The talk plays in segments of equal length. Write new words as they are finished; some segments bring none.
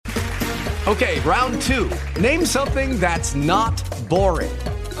Okay, round 2. Name something that's not boring.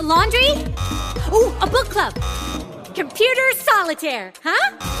 A laundry? Ooh, a book club. Computer solitaire,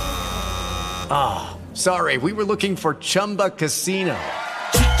 huh? Ah, sorry, we were looking for Chumba Casino.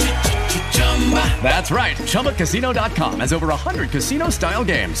 That's right, ChumbaCasino.com has over 100 casino-style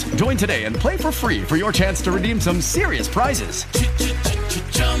games. Join today and play for free for your chance to redeem some serious prizes.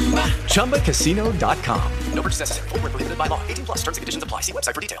 ChumbaCasino.com. No purchase necessary. Void where prohibited by law. 18 plus terms and conditions apply. See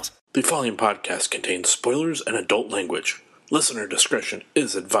website for details. The following podcast contains spoilers and adult language. Listener discretion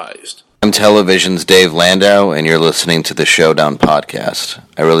is advised. I'm Television's Dave Landau, and you're listening to the Showdown Podcast.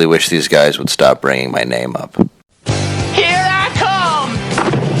 I really wish these guys would stop bringing my name up. Here I come!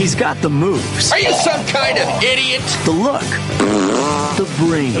 He's got the moves. Are you some kind of idiot? The look. The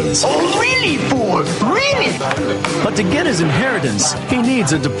brains. Oh, really, Ford? Really? But to get his inheritance, he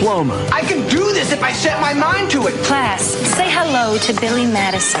needs a diploma. I can do this if I set my mind to it. Class, say hello to Billy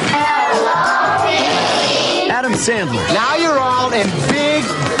Madison. Hello, Billy. Adam Sandler. Now you're all in big,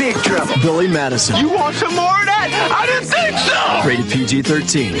 big trouble. Billy Madison. You want some more of that? I didn't think so! Rated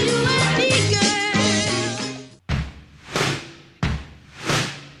PG-13.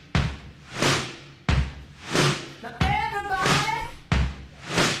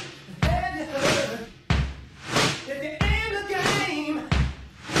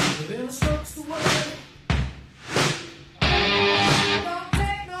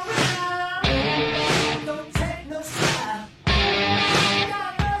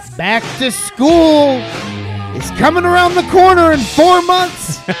 Back to school is coming around the corner in 4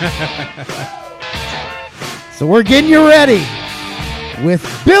 months. So we're getting you ready with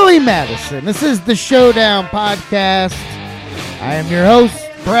Billy Madison. This is the Showdown Podcast. I am your host,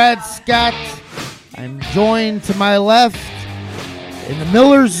 Brad Scott. I'm joined to my left in the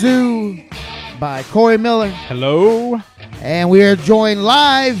Miller Zoo by Corey Miller. Hello. And we are joined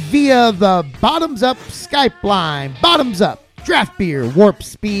live via the Bottoms Up Skype line. Bottoms Up. Draft beer, warp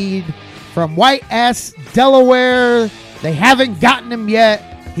speed from White Ass, Delaware. They haven't gotten him yet.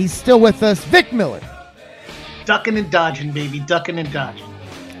 He's still with us. Vic Miller. Ducking and dodging, baby. Ducking and dodging.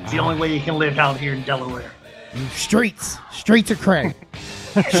 It's the only way you can live out here in Delaware. Streets. Streets are crazy.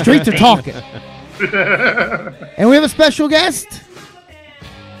 Streets are talking. And we have a special guest.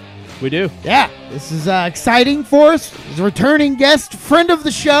 We do. Yeah, this is exciting for us. He's a returning guest, friend of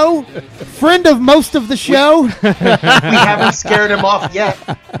the show, friend of most of the show. We haven't scared him off yet.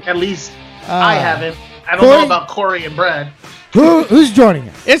 At least I haven't. I don't know about Corey and Brad. Who's joining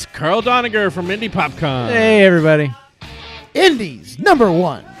us? It's Carl Doninger from Indie PopCon. Hey, everybody. Indy's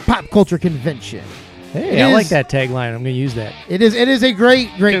 #1 pop culture convention. Hey, I like that tagline. I'm going to use that. It is a great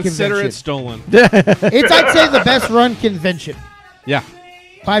Consider convention. it stolen. It's, I'd say, the best run convention. Yeah.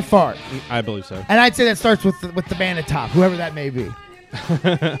 By far. I believe so. And I'd say that starts with the man at top, whoever that may be.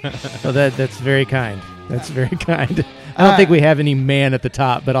 Oh, that's very kind. That's very kind. I don't think we have any man at the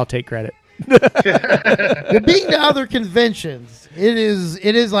top, but I'll take credit. Being to other conventions, it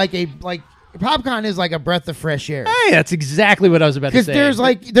is like PopCon is like a breath of fresh air. Hey, that's exactly what I was about to say. Because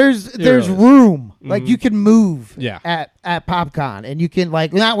there's room. Mm-hmm. Like you can move Yeah. at PopCon, and you can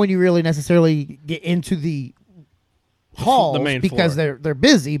not when you really necessarily get into the halls the main because floor. they're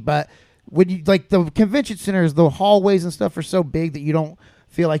busy, but when you the convention centers, the hallways and stuff are so big that you don't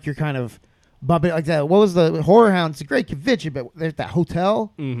feel like you're kind of bumping like that. What was the Horror Hound? It's a great convention, but there's that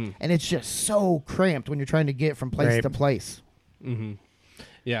hotel, and it's just so cramped when you're trying to get from place to place. Mm-hmm.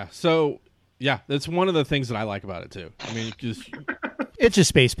 Yeah. So yeah, that's one of the things that I like about it too. I mean, It's just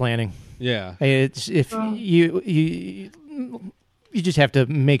space planning. Yeah. It's if you just have to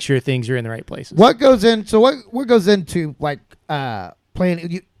make sure things are in the right places. What goes into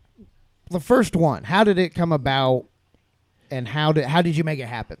planning? The first one, how did it come about, and how did you make it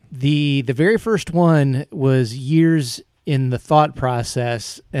happen? The very first one was years in the thought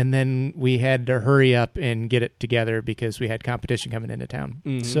process, and then we had to hurry up and get it together because we had competition coming into town.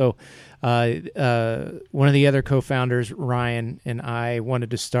 Mm-hmm. So one of the other co-founders, Ryan, and I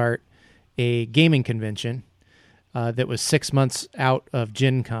wanted to start a gaming convention that was 6 months out of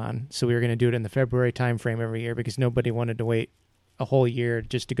Gen Con. So we were going to do it in the February timeframe every year because nobody wanted to wait a whole year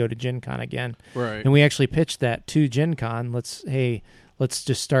just to go to Gen Con again. Right. And we actually pitched that to Gen Con. Let's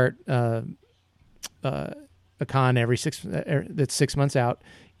just start a con every that's 6 months out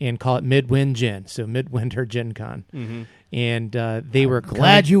and call it Midwin Gen. So Midwinter Gen Con. Mm-hmm. And they were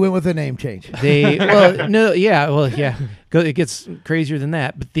glad you went with a name change. It gets crazier than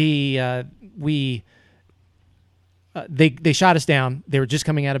that. But they shot us down. They were just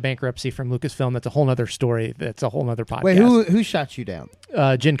coming out of bankruptcy from Lucasfilm. That's a whole other story. That's a whole other podcast. Wait, who shot you down?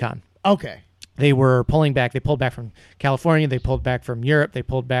 Gen Con. Okay. they were pulling back. They pulled back from California. They pulled back from Europe. They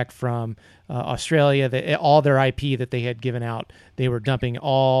pulled back from Australia. All their IP that they had given out, they were dumping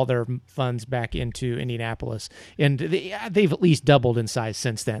all their funds back into Indianapolis, and they've at least doubled in size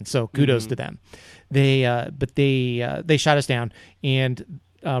since then. So kudos to them. They shot us down, and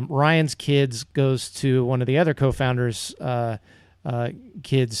Ryan's kids goes to one of the other co-founders'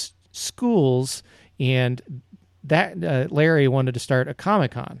 kids' schools, and that Larry wanted to start a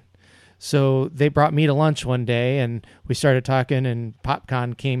Comic-Con. So they brought me to lunch one day, and we started talking, and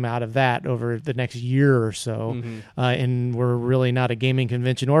PopCon came out of that over the next year or so. And we're really not a gaming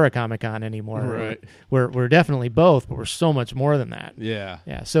convention or a Comic-Con anymore. Right. We're definitely both, but we're so much more than that. Yeah.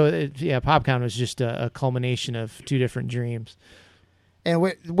 Yeah. So PopCon was just a culmination of two different dreams. And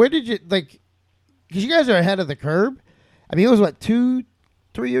where did you, like, because you guys are ahead of the curve. I mean, it was what, 2-3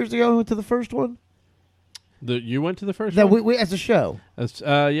 years ago we went to the first one? You went to the first one? We as a show.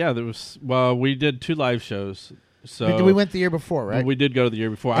 Yeah, there was. Well, we did 2 live shows. So we went the year before, right? We did go the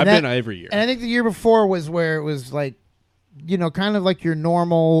year before. I've been every year. And I think the year before was where it was like, kind of like your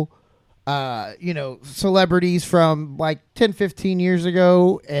normal, celebrities from like 10, 15 years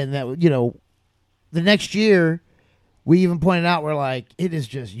ago. And that, the next year, we even pointed out, we're like, it is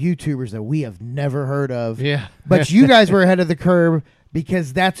just YouTubers that we have never heard of. Yeah. But you guys were ahead of the curve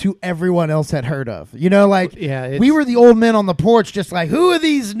because that's who everyone else had heard of. We were the old men on the porch just like, who are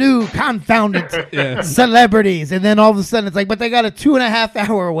these new confounded celebrities? And then all of a sudden it's like, but they got a 2.5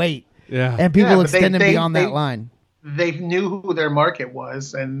 hour wait. Yeah. And people extended beyond that line. They knew who their market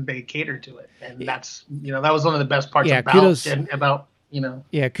was, and they catered to it. And that's, that was one of the best parts about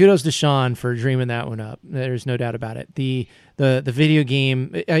Yeah, kudos to Sean for dreaming that one up. There's no doubt about it. The video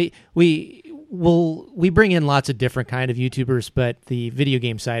game, we bring in lots of different kind of YouTubers, but the video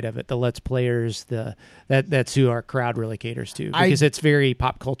game side of it, the Let's Players, that's who our crowd really caters to, because it's very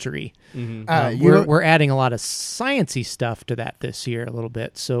pop culture-y. Mm-hmm. We're adding a lot of sciencey stuff to that this year a little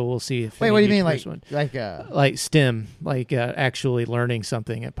bit, so we'll see if. Wait, what do you mean, like STEM, like actually learning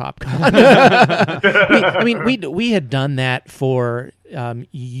something at PopCon? we had done that for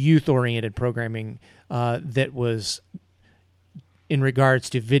youth-oriented programming that was in regards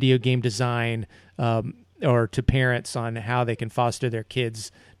to video game design, or to parents on how they can foster their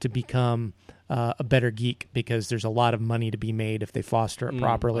kids to become a better geek, because there's a lot of money to be made if they foster it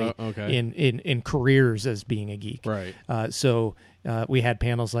properly in careers as being a geek. Right. So we had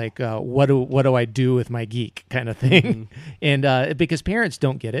panels like, what do I do with my geek kind of thing? And because parents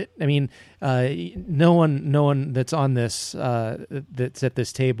don't get it. I mean, no one that's on this, that's at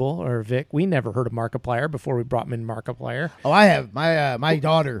this table, or Vic, we never heard of Markiplier before we brought him in Markiplier. Oh, I have. My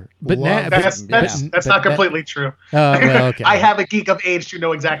daughter. That's not completely true. Well, okay. I have a geek of age to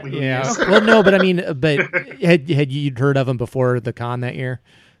know exactly who he is. Well, no, but I mean, had you heard of him before the con that year?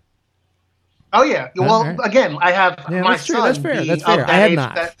 Oh yeah. Well, again, I have my son. That's fair. That's fair. I had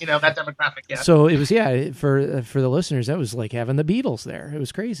not. That demographic. Yeah. So it was for the listeners, that was like having the Beatles there. It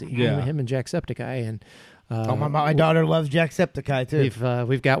was crazy. Yeah. Him and Jacksepticeye, and my daughter loves Jacksepticeye too.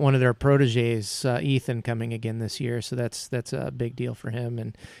 We've got one of their proteges, Ethan, coming again this year, so that's a big deal for him,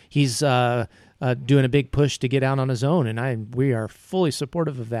 and he's doing a big push to get out on his own, and we are fully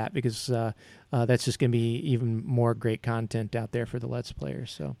supportive of that, because that's just going to be even more great content out there for the Let's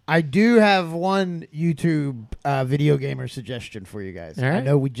Players. So I do have one YouTube video gamer suggestion for you guys. All right. I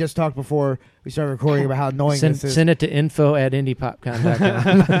know we just talked before we started recording about how annoying this is. Send it to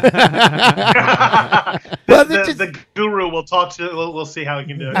info@indiepopcon.com. Well, the guru will talk to. We'll see how he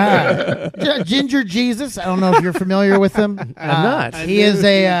can do it. Ginger Jesus. I don't know if you're familiar with him. I'm not. He is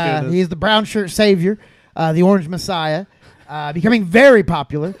the brown shirt savior, the orange messiah, becoming very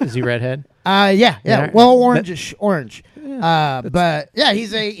popular. Is he redhead? Yeah. Well, orange. But yeah,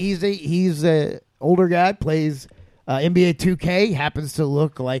 he's a older guy, plays NBA 2K, happens to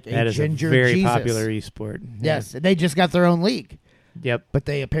look like that is ginger a very Jesus. popular esport. Yes, they just got their own league. Yep. But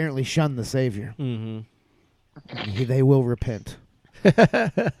they apparently shun the savior. Mm-hmm. They will repent.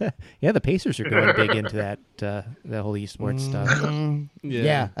 Yeah, the Pacers are going big into that whole esports stuff.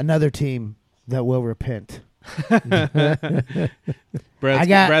 Yeah, another team that will repent.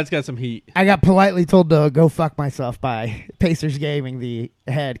 Brad's got some heat. I got politely told to go fuck myself by Pacers Gaming, the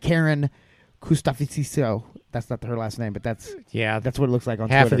head, Karen Kustaficiso. That's not her last name, but that's what it looks like on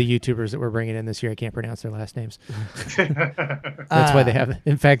half Twitter. of the YouTubers that we're bringing in this year, I can't pronounce their last names. That's why they have.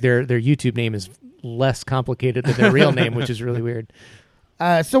 In fact, their YouTube name is less complicated than their real name, which is really weird.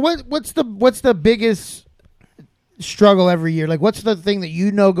 So what's the biggest struggle every year? Like, what's the thing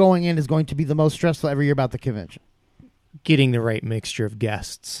that going in is going to be the most stressful every year about the convention? Getting the right mixture of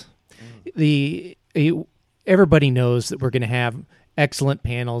guests. Everybody knows that we're going to have excellent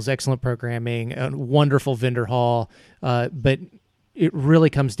panels, excellent programming, a wonderful vendor hall, but it really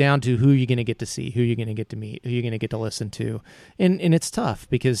comes down to who you're going to get to see, who you're going to get to meet, who you're going to get to listen to. And it's tough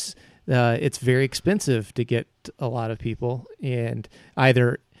because it's very expensive to get a lot of people, and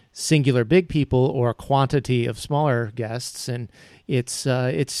either singular big people or a quantity of smaller guests. And it's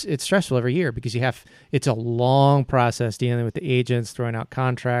stressful every year because it's a long process dealing with the agents, throwing out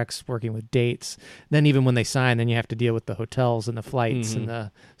contracts, working with dates. Then even when they sign, then you have to deal with the hotels and the flights and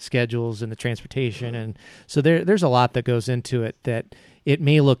the schedules and the transportation. And so there's a lot that goes into it that it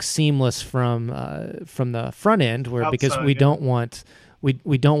may look seamless from the front end because we don't want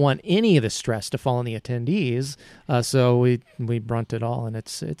any of the stress to fall on the attendees, so we brunt it all, and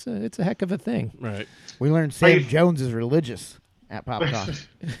it's a heck of a thing. Right. We learned Sam Jones is religious at PopCon.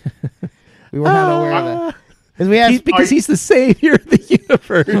 We were not aware of that. Because he's the savior of the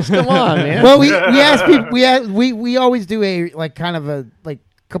universe. Come on, man. Well, we ask people. We always do a kind of a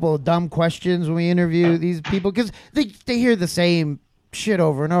couple of dumb questions when we interview these people because they hear the same shit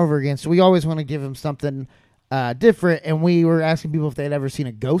over and over again. So we always want to give them something different, and we were asking people if they'd ever seen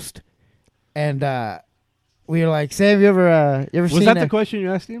a ghost, and we were like, "Sam, you ever seen?" Was that the question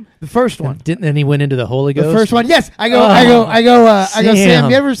you asked him? The first one. Then he went into the Holy Ghost. The first one, yes. I go, Sam,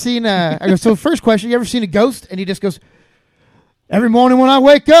 you ever seen? I go, so first question, you ever seen a ghost? And he just goes, every morning when I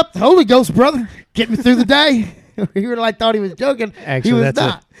wake up, the Holy Ghost, brother, get me through the day. We were thought he was joking. Actually, he was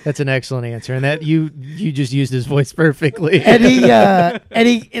not. That's an excellent answer, and that you just used his voice perfectly. And we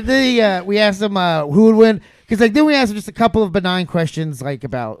asked him who would win. Because then we asked him just a couple of benign questions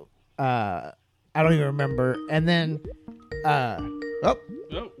about I don't even remember. And then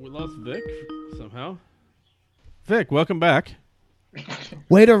we lost Vic somehow. Vic, welcome back.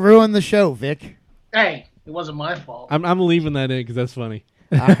 Way to ruin the show, Vic. Hey, it wasn't my fault. I'm leaving that in because that's funny.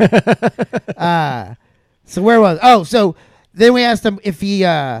 So where was? So then we asked him if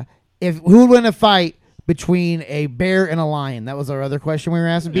who would win a fight between a bear and a lion. That was our other question we were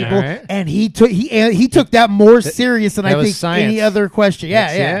asking people, right. And he took that more serious than I think science. Any other question. Yeah,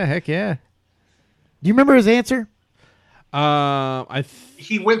 heck yeah. Do you remember his answer?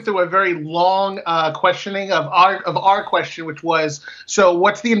 He went through a very long questioning of our question, which was, so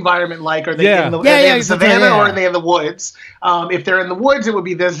what's the environment like? Are they in the savannah or are they in the woods? If they're in the woods, it would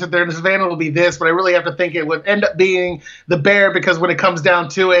be this. If they're in the savannah, it would be this. But I really have to think it would end up being the bear because when it comes down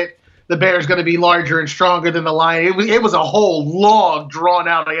to it, the bear is going to be larger and stronger than the lion. It was a whole long,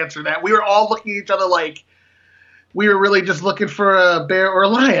 drawn-out answer to that. We were all looking at each other like we were really just looking for a bear or a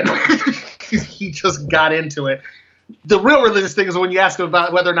lion. He just got into it. The real religious thing is when you ask him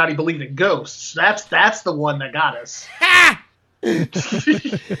about whether or not he believed in ghosts. That's the one that got us.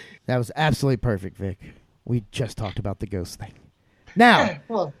 That was absolutely perfect, Vic. We just talked about the ghost thing. Now,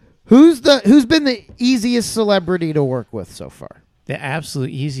 who's been the easiest celebrity to work with so far? The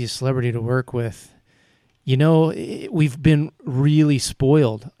absolute easiest celebrity to work with. We've been really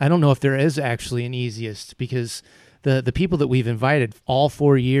spoiled. I don't know if there is actually an easiest because the people that we've invited all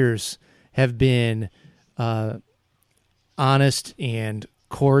 4 years have been honest and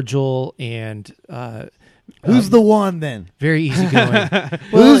cordial and who's the one then? Very easygoing.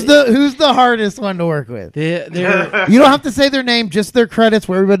 Who's the hardest one to work with? You don't have to say their name, just their credits,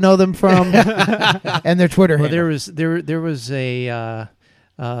 where we would know them from, and their Twitter handle. There was a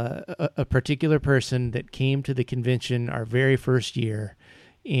particular person that came to the convention our very first year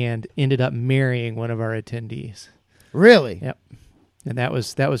and ended up marrying one of our attendees. Really? Yep. And that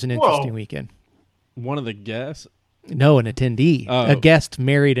was an interesting weekend. One of the guests? No, an attendee. Oh. A guest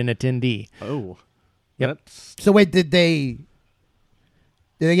married an attendee. Oh. Yep. So wait, did they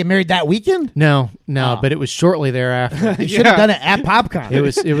get married that weekend? No, but it was shortly thereafter. They should have done it at PopCon.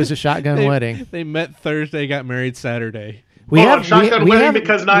 It was a shotgun wedding. They met Thursday, got married Saturday. Shotgun wedding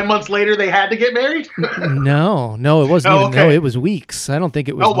because 9 months later they had to get married? No, it wasn't. Oh, okay. No, it was weeks. I don't think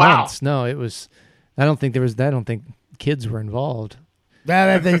it was months. Wow. No, it was. I don't think kids were involved.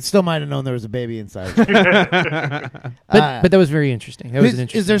 They still might have known there was a baby inside. But that was very interesting. That was an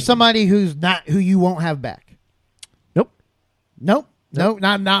interesting. Is there somebody who you won't have back? Nope. No,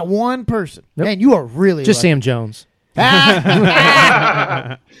 not one person. Nope. Man, you are really just lucky. Sam Jones.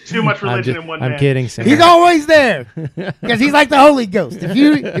 Too much religion in one man. I'm kidding, Sam. He's always there because he's like the Holy Ghost.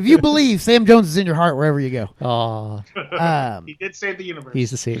 If you believe, Sam Jones is in your heart wherever you go. Oh, he did save the universe.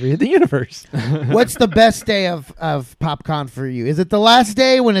 He's the savior of the universe. What's the best day of PopCon for you? Is it the last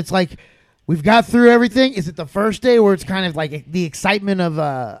day when it's like we've got through everything? Is it the first day where it's kind of like the excitement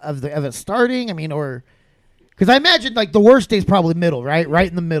of it starting? I mean, or because I imagine like the worst day is probably middle, right? Right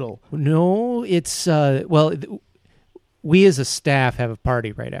in the middle. No, it's we as a staff have a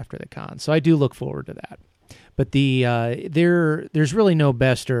party right after the con, so I do look forward to that. But there's really no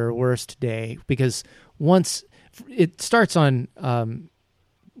best or worst day, because once it starts on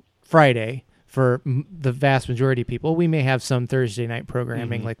Friday for the vast majority of people, we may have some Thursday night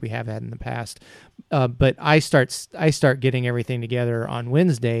programming like we have had in the past. But I start getting everything together on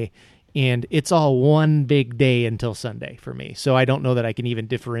Wednesday, and it's all one big day until Sunday for me. So I don't know that I can even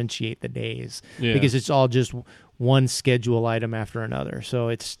differentiate the days because it's all just one schedule item after another. So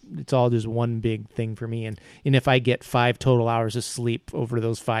it's all just one big thing for me. And if I get 5 total hours of sleep over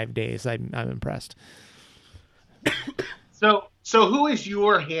those 5 days, I'm impressed. So who is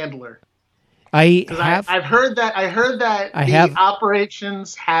your handler? I've heard that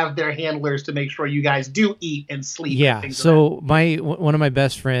operations have their handlers to make sure you guys do eat and sleep. Yeah. And So one of my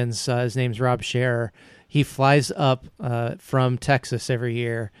best friends, his name's Rob Scherer. He flies up from Texas every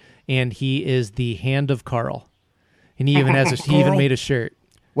year, and he is the Hand of Carl, and he even he even made a shirt.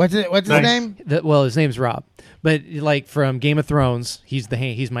 What's his name? His name's Rob, but like from Game of Thrones, he's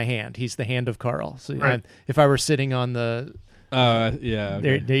my hand. He's the Hand of Carl. So right. If I were sitting on the yeah.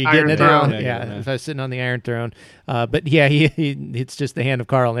 There you Iron getting it Throne. down? Yeah. If I was sitting on the Iron Throne. But yeah, it's just the Hand of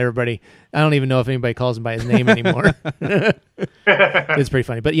Carl, and everybody, I don't even know if anybody calls him by his name anymore. It's pretty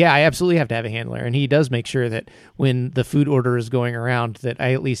funny. But yeah, I absolutely have to have a handler, and he does make sure that when the food order is going around that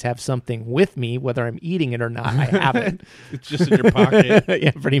I at least have something with me, whether I'm eating it or not, I have it. It's just in your pocket.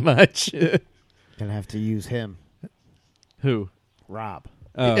 Yeah, pretty much. Gonna have to use him. Who? Rob.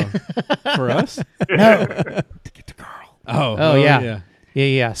 Oh. For us? No. To get to Carl. Oh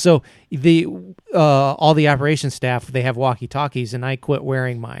yeah. So all the operations staff, they have walkie-talkies, and I quit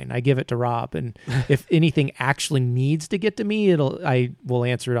wearing mine. I give it to Rob, and if anything actually needs to get to me, I will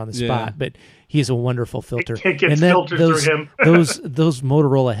answer it on the spot. But he's a wonderful filter. It gets filtered through him. those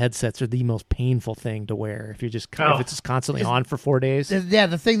Motorola headsets are the most painful thing to wear if it's just constantly on for 4 days. Yeah,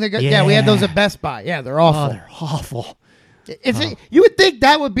 the thing we had those at Best Buy. Yeah, they're awful. Oh, they're awful. You would think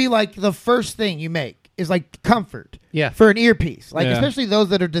that would be like the first thing you make is like comfort. Yeah. For an earpiece, especially those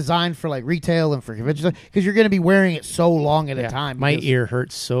that are designed for like retail and for conventions, because you're going to be wearing it so long at a time. My ear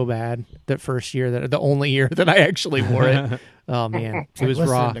hurts so bad that first year, the only year that I actually wore it. Oh man, it was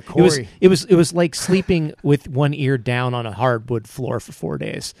raw. It was like sleeping with one ear down on a hardwood floor for 4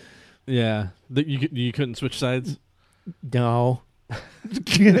 days. Yeah, you couldn't switch sides. No.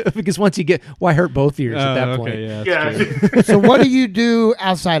 Because once you get, why hurt both ears at that point? Yeah. So what do you do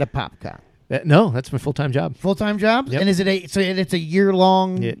outside of PopCon? No, that's my full-time job. Full-time job? Yep. And is it it's a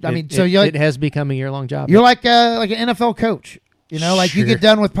year-long? It has become a year-long job. You're like an NFL coach. You know, like you get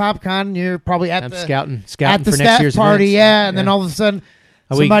done with PopCon, you're probably at scouting at the for staff next year's party, events. and then all of a sudden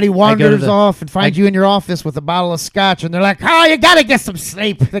somebody wanders off and finds you in your office with a bottle of scotch, and they're like, "Oh, you got to get some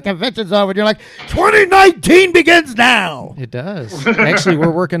sleep. The convention's over." And you're like, "2019 begins now." It does. Actually,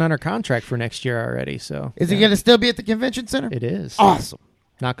 we're working on our contract for next year already. So is it going to still be at the convention center? It is. Awesome.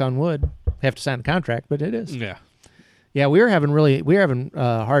 Knock on wood. Have to sign the contract, but it is. Yeah. Yeah, we're having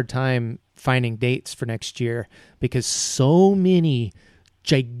a hard time finding dates for next year because so many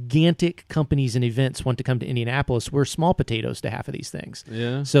gigantic companies and events want to come to Indianapolis. We're small potatoes to half of these things.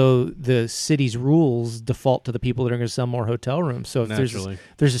 Yeah. So the city's rules default to the people that are going to sell more hotel rooms. So if there's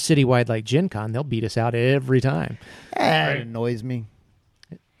a citywide like Gen Con, they'll beat us out every time. That annoys me.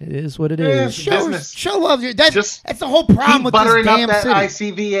 It is what it is. Show loves you. That's the whole problem with this damn up that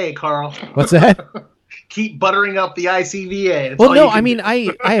city. ICVA, Carl. What's that? Keep buttering up the ICVA. Well, no, I mean,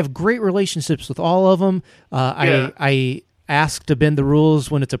 I have great relationships with all of them. I ask to bend the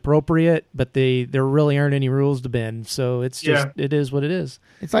rules when it's appropriate, but there really aren't any rules to bend. So it's just it is what it is.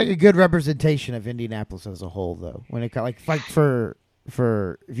 It's like a good representation of Indianapolis as a whole, though. When it like for if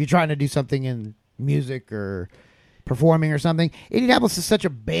you're trying to do something in music or performing or something, Indianapolis is such a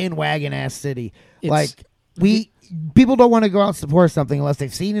bandwagon ass city. People don't want to go out and support something unless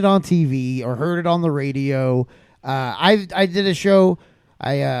they've seen it on TV or heard it on the radio. I did a show.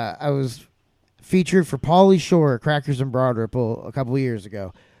 I was featured for Pauly Shore at Crackers and Broad Ripple a couple of years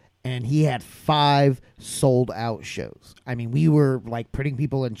ago, and he had 5 sold out shows. I mean, we were like putting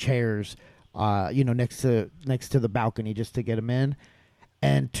people in chairs, next to the balcony just to get them in.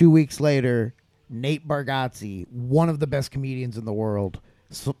 And 2 weeks later, Nate Bargatze, one of the best comedians in the world,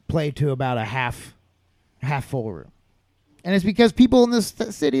 played to about a half full room. And it's because people in this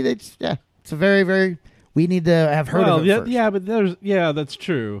city, it's a very, very, we need to have heard of it first. Yeah, but that's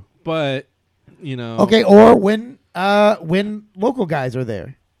true. But, Okay, or when local guys are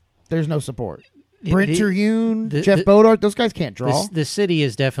there, there's no support. Brent Terhune, Jeff Bodart, those guys can't draw. The city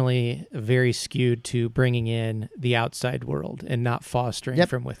is definitely very skewed to bringing in the outside world and not fostering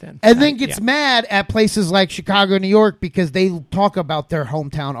from within. And then gets mad at places like Chicago, New York, because they talk about their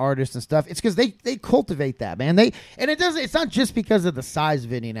hometown artists and stuff. It's because they cultivate that, man. It's not just because of the size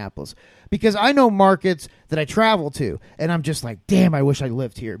of Indianapolis. Because I know markets that I travel to, and I'm just like, damn, I wish I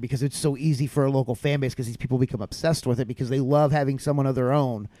lived here, because it's so easy for a local fan base, because these people become obsessed with it because they love having someone of their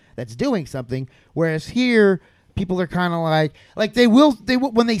own that's doing something. Whereas here, people are kind of like they will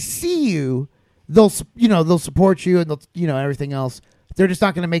when they see you, they'll support you and they'll everything else. They're just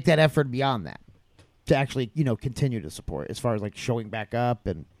not going to make that effort beyond that to actually continue to support as far as like showing back up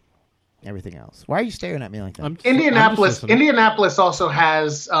and everything else. Why are you staring at me like that? Indianapolis also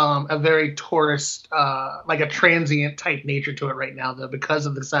has a very tourist, like a transient type nature to it right now, though, because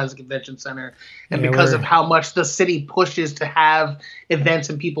of the size of the convention center and because of how much the city pushes to have events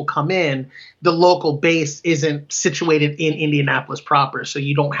and people come in. The local base isn't situated in Indianapolis proper, so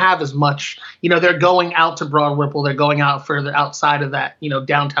you don't have as much. They're going out to Broad Ripple, they're going out further outside of that,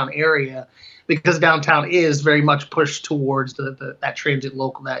 downtown area. Because downtown is very much pushed towards that transit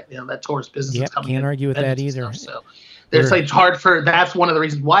local, that tourist business that's coming in. Can't argue with that either. So it's hard that's one of the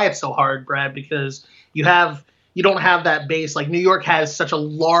reasons why it's so hard, Brad, because you don't have that base. Like New York has such a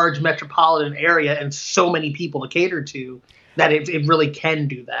large metropolitan area and so many people to cater to that it really can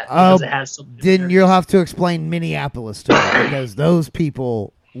do that because it has so many. Then you'll have to explain Minneapolis to me, because those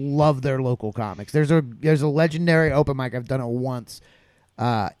people love their local comics. There's a legendary open mic. I've done it once.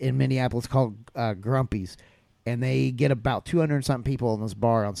 In Minneapolis called Grumpy's, and they get about 200-something people in this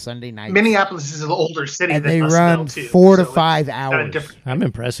bar on Sunday night. Minneapolis is an older city, and they run 4 to 5 hours. I'm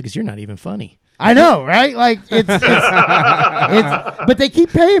impressed because you're not even funny. I know, right? Like it's but they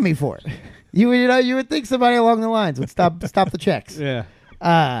keep paying me for it. You would think somebody along the lines would stop the checks. Yeah.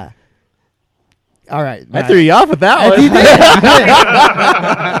 All right, I threw you off with that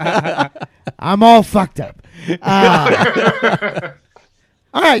one. I'm all fucked up.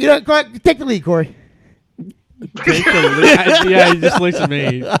 All right, go ahead, take the lead, Corey. Take the lead. Yeah, he just looks at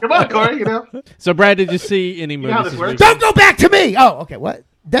me. Come on, Corey. So, Brad, did you see any movies? Don't go back to me. Oh, okay. What?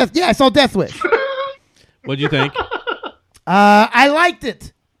 Yeah, I saw Death Wish. What'd you think? I liked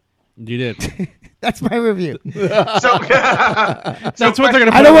it. You did. That's my review. That's what they're going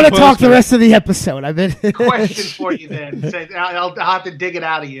to. I don't want to talk the rest of the episode. Question for you then. I'll have to dig it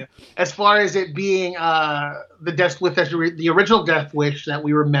out of you. As far as it being the original Death Wish that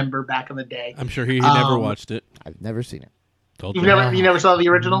we remember back in the day. I'm sure he never watched it. I've never seen it. You never saw the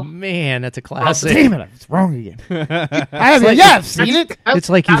original? Man, that's a classic. Damn it, it's wrong again. I've seen it. It's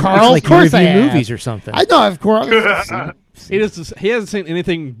like you review movies or something. I know, of course. He hasn't seen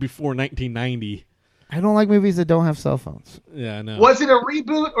anything before 1990. I don't like movies that don't have cell phones. Yeah, I know. Was it a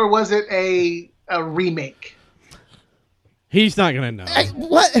reboot or was it a remake? He's not going to know.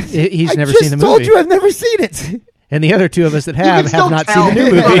 What? He's never seen the movie. I told you I've never seen it. And the other two of us that have not seen the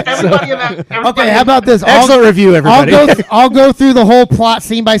new movie. Okay, how about this? Excellent review, everybody. I'll go through the whole plot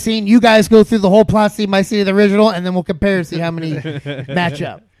scene by scene. You guys go through the whole plot scene by scene of the original, and then we'll compare and see how many match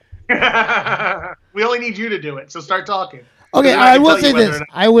up. We only need you to do it, so start talking. Okay, I will say this.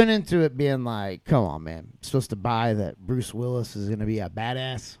 I went into it being like, come on, man. I'm supposed to buy that Bruce Willis is going to be a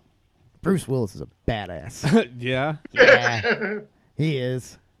badass. Bruce Willis is a badass. Yeah? Yeah, he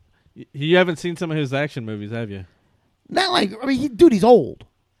is. You haven't seen some of his action movies, have you? Not like, dude, he's old.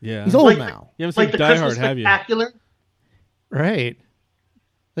 Yeah. He's old now. You haven't seen Die Hard, have you? Right.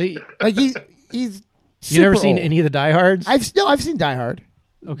 Like he's You never seen old. any of the Die Hards? I've seen Die Hard.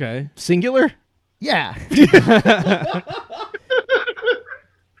 Okay. Singular? Yeah.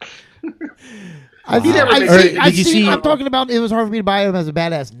 I'm talking about it was hard for me to buy him as a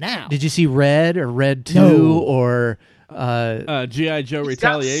badass now. Did you see Red or Red 2 or G.I. Joe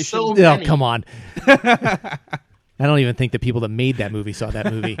Retaliation? Oh, come on. I don't even think the people that made that movie saw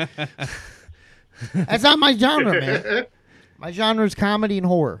that movie. That's not my genre, man. My genre is comedy and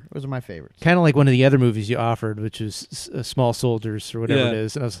horror. Those are my favorites. Kind of like one of the other movies you offered, which was Small Soldiers or whatever it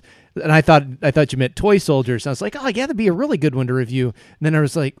is. And I thought you meant Toy Soldiers. And I was like, oh yeah, that'd be a really good one to review. And then I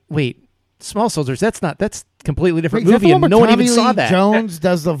was like, wait, Small Soldiers? That's completely different movie, and no one even saw that. Jones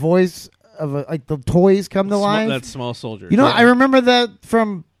does the voice of like the toys come to life. That's Small Soldiers. You know, I remember that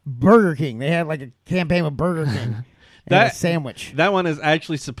from Burger King. They had like a campaign with Burger King. That sandwich. That one is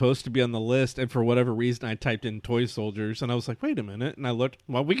actually supposed to be on the list, and for whatever reason, I typed in Toy Soldiers, and I was like, "Wait a minute!" And I looked.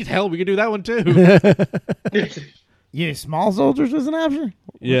 Well, we could do that one too. Yeah, Small Soldiers was an option.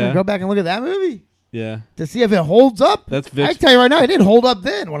 Yeah, go back and look at that movie. Yeah. To see if it holds up. That's Vic's. I tell you right now, it didn't hold up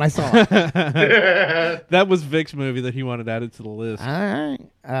then when I saw it. That was Vic's movie that he wanted added to the list. All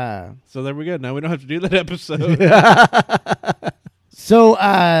right. So there we go. Now we don't have to do that episode. So,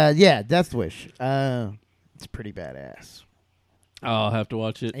 Death Wish. It's pretty badass. I'll have to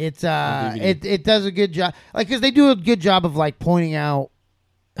watch it. It's it does a good job, like, because they do a good job of like pointing out.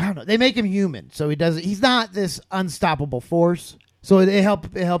 I don't know. They make him human, so he's not this unstoppable force. So it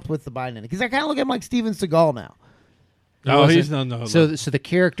helped with the Biden because I kind of look at him like Steven Seagal now. Oh, he's no. So the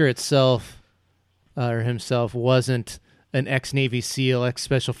character itself, or himself, wasn't an ex-Navy SEAL,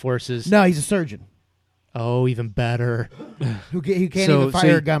 ex-Special Forces. No, he's a surgeon. Oh, even better. Who can't even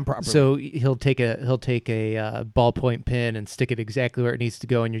fire a gun properly. So he'll take a ballpoint pen and stick it exactly where it needs to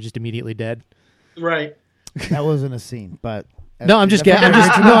go, and you're just immediately dead. Right. That wasn't a scene, but no, I'm just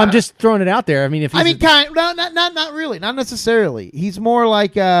throwing it out there. I mean, not really, not necessarily. He's more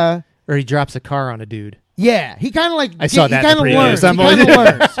like or he drops a car on a dude. Yeah, he kind of like I saw that. He kind of learns.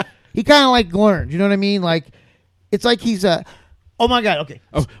 He kind of like learns. You know what I mean? Like it's like he's a. Oh my God! Okay,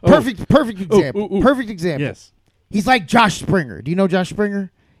 perfect example. Perfect example. Yes, he's like Josh Springer. Do you know Josh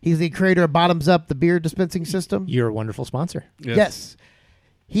Springer? He's the creator of Bottoms Up, the beer dispensing system. You're a wonderful sponsor. Yes.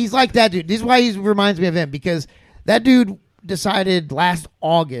 He's like that dude. This is why he reminds me of him, because that dude decided last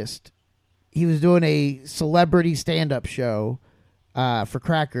August he was doing a celebrity stand-up show for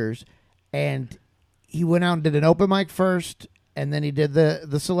Crackers, and he went out and did an open mic first, and then he did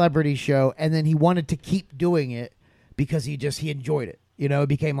the celebrity show, and then he wanted to keep doing it because he enjoyed it. You know, it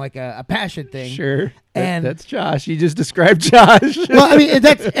became like a passion thing. Sure. And that's Josh. You just described Josh. Well, I mean,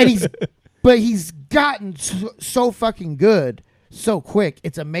 he's gotten so fucking good so quick.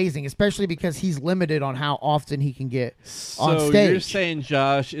 It's amazing, especially because he's limited on how often he can get on stage. So you're saying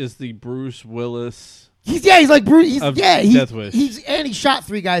Josh is the Bruce Willis? He's like Bruce. Death Wish. He shot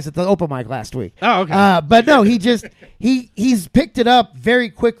 3 guys at the open mic last week. Oh, okay. But no, he's picked it up very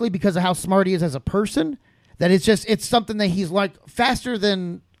quickly because of how smart he is as a person. That it's something that he's like faster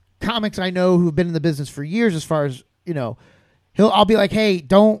than comics I know who've been in the business for years. As far as I'll be like, hey,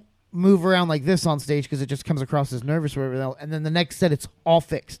 don't move around like this on stage because it just comes across as nervous or whatever. And then the next set, it's all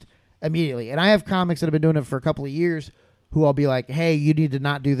fixed immediately. And I have comics that have been doing it for a couple of years who I'll be like, hey, you need to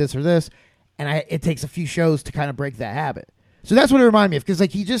not do this or this. And it takes a few shows to kind of break that habit. So that's what it reminded me of, because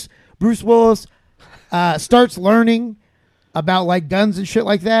like Bruce Willis starts learning about like guns and shit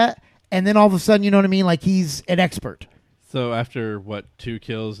like that. And then all of a sudden, you know what I mean? Like he's an expert. So after 2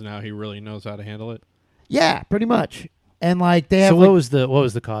 kills, now he really knows how to handle it? Yeah, pretty much. And like they have. So what was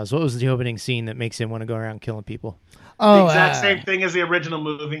the cause? What was the opening scene that makes him want to go around killing people? Oh, the exact same thing as the original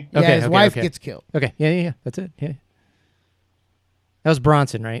movie. Yeah, his wife gets killed. Okay, yeah, that's it. Yeah, that was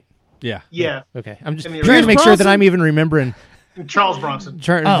Bronson, right? Yeah. Okay, I'm just trying to make sure that I'm even remembering. Charles Bronson.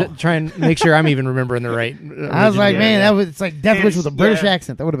 Try and make sure I'm even remembering the right. I was like, man, it's like Death Wish with a British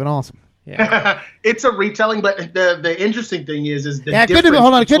accent. That would have been awesome. Yeah. It's a retelling, but the interesting thing is the it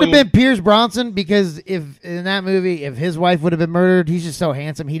could have been Pierce Bronson, because if in that movie, if his wife would have been murdered, he's just so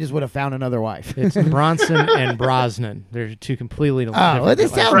handsome, he just would have found another wife. It's Bronson and Brosnan. They're 2 completely different. Well, they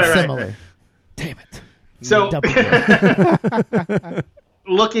sound similar. Right. Damn it. So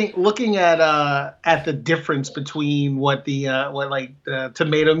looking at the difference between what the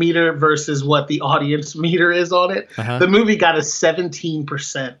tomato meter versus what the audience meter is on it, the movie got a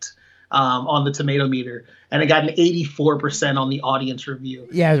 17%. On the tomato meter, and it got an 84% on the audience review.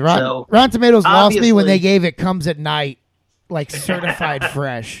 Yeah, Rotten Tomatoes lost me when they gave it Comes at Night, like certified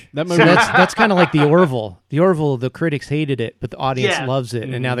fresh. That movie, that's kind of like the Orville. The Orville, the critics hated it, but the audience loves it,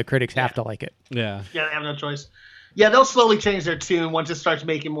 and now the critics have to like it. Yeah, they have no choice. Yeah, they'll slowly change their tune once it starts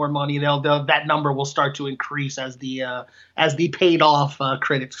making more money. That number will start to increase as the paid off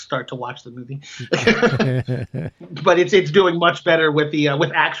critics start to watch the movie. But it's doing much better with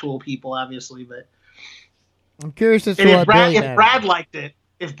actual people, obviously. But I'm curious as to if Brad liked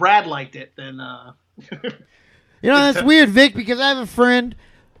it, then that's weird, Vic, because I have a friend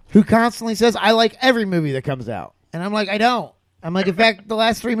who constantly says I like every movie that comes out, and I'm like, I don't. I'm like, in fact, the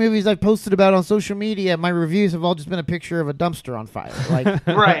last 3 movies I've posted about on social media, my reviews have all just been a picture of a dumpster on fire. Like,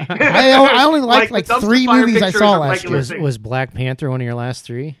 right. I only liked like 3 movies I saw last year. Was Black Panther one of your last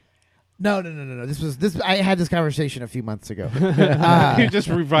 3? No. This. I had this conversation a few months ago. You're just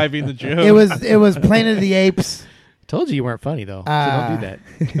reviving the joke. It was Planet of the Apes. Told you weren't funny though. So don't do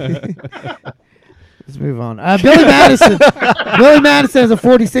that. Let's move on. Billy Madison. Billy Madison has a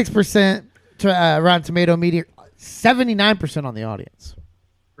 46% Rotten Tomato meter. 79% on the audience.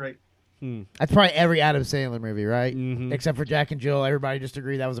 Right. That's probably every Adam Sandler movie, right? Mm-hmm. Except for Jack and Jill. Everybody just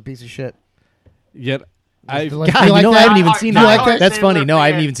agreed that was a piece of shit. Yet I haven't even seen that. Like That's Sandler funny. No, I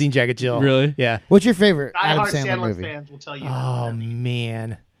haven't fans. even seen Jagged Jill. Really? Yeah. What's your favorite Adam Die-hard Sandler Sandler movie? fans will tell you. Oh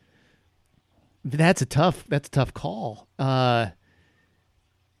man, that's a tough call.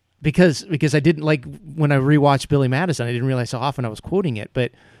 Because I didn't like when I rewatched Billy Madison, I didn't realize how often I was quoting it.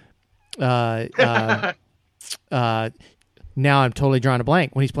 But now I'm totally drawing a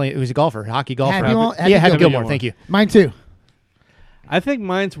blank when he's playing. He was a golfer, hockey golfer. Happy Gilmore. Thank you. Mine too. I think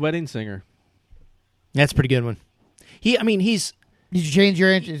mine's Wedding Singer. That's a pretty good one. He's. Did you change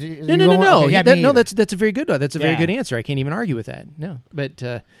your answer? No. Okay, That's a very good one. That's a very good answer. I can't even argue with that. No, but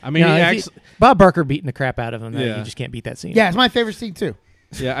Bob Barker beating the crap out of him. You just can't beat that scene. Yeah, it's my favorite scene too.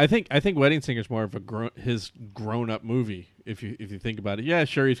 Yeah, I think Wedding Singer's more of his grown up movie. If you think about it, yeah,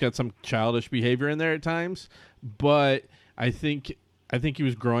 sure, he's got some childish behavior in there at times, but I think he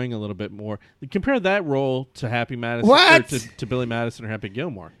was growing a little bit more. Compare that role to Happy Madison, or to Billy Madison or Happy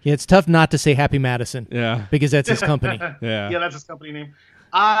Gilmore. Yeah, it's tough not to say Happy Madison. Yeah, because that's his company. Yeah, that's his company name.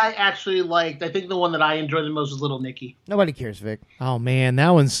 I actually liked. I think the one that I enjoyed the most was Little Nicky. Nobody cares, Vic. Oh man,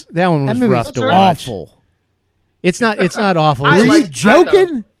 that one was rough to watch. Awful. It's not awful. Were you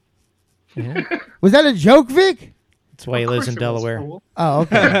joking? Yeah. Was that a joke, Vic? That's why he lives in Delaware. Cool. Oh,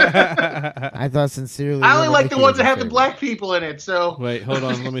 okay. I thought sincerely. I only like the ones that have the black people in it. So wait, hold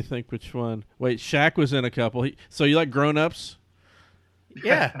on. Let me think which one. Wait, Shaq was in a couple. So you like Grown Ups?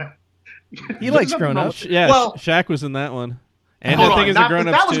 Yeah. He likes Grown Ups. Yeah, well, Shaq was in that one. And I think it's a Grown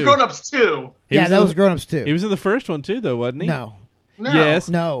Ups that was Grown Ups too. That was Grown Ups too. He was in the first one too, though, wasn't he? No. Yes.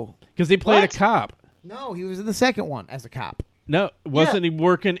 No. Because he played a cop. No, he was in the second one as a cop. No, wasn't he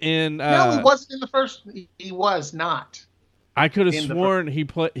working in? No, he wasn't in the first. He was not. I could have sworn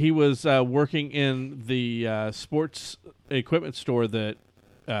he was working in the sports equipment store that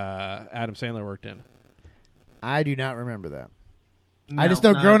Adam Sandler worked in. I do not remember that. No, I just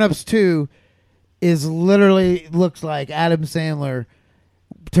know Grown Ups 2 is literally looks like Adam Sandler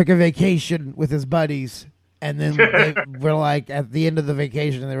took a vacation with his buddies. And then they were like, at the end of the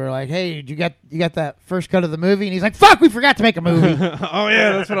vacation, they were like, "Hey, you got that first cut of the movie?" And he's like, "Fuck, we forgot to make a movie." Oh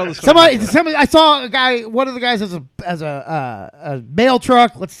yeah, that's what I was. Somebody, I saw a guy. One of the guys has a mail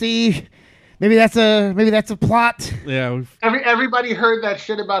truck. Let's see, maybe that's a plot. Yeah, everybody heard that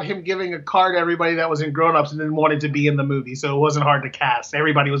shit about him giving a card to everybody that was in Grown Ups and then wanted to be in the movie, so it wasn't hard to cast.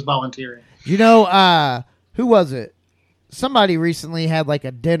 Everybody was volunteering. You know, who was it? Somebody recently had like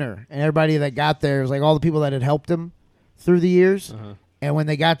a dinner, and everybody that got there was like all the people that had helped him through the years. Uh-huh. And when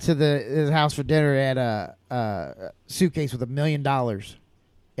they got to his house for dinner, they had a suitcase with $1 million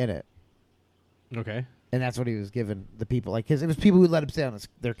in it. Okay. And that's what he was giving the people. Like, cause it was people who let him stay on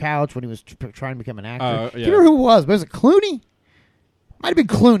their couch when he was trying to become an actor. Yeah. Do you remember who it was? Was it Clooney? Might have been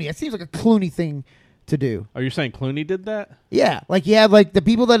Clooney. It seems like a Clooney thing to do. Are you saying Clooney did that? Yeah. Like, he had like the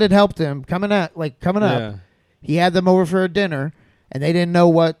people that had helped him coming up. Yeah. He had them over for a dinner, and they didn't know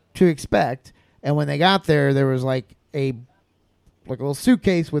what to expect. And when they got there, there was like a little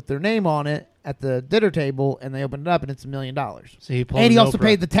suitcase with their name on it at the dinner table, and they opened it up, and it's $1 million. So he pulled and he also Oprah.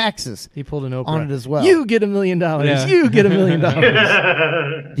 paid the taxes. He pulled an Oprah on it as well. You get $1 million. Yeah. You get $1 million.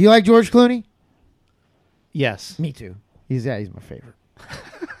 Do you like George Clooney? Yes, me too. He's my favorite.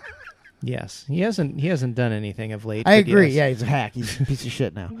 Yes, he hasn't done anything of late. I agree. Yes. Yeah, he's a hack. He's a piece of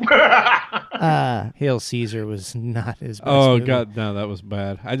shit now. Hail Caesar was not his best movie. God, no, that was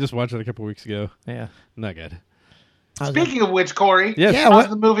bad. I just watched it a couple weeks ago. Yeah, not good. Speaking of which, Corey, yes. How's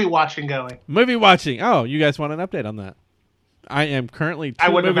the movie watching going? Movie watching. Oh, you guys want an update on that? I am currently. I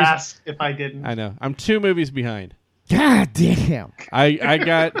would have asked if I didn't. I know. I'm 2 movies behind. God damn. I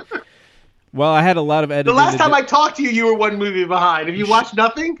got. Well, I had a lot of editing. The last time I talked to you, you were 1 movie behind. Have you watched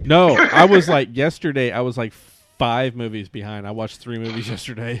nothing? No, I was like yesterday. I was like 5 movies behind. I watched 3 movies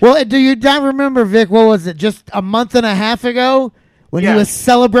yesterday. Well, do you not remember, Vic? What was it? Just a month and a half ago when he was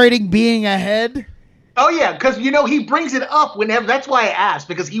celebrating being ahead. Oh yeah, because he brings it up whenever. That's why I asked,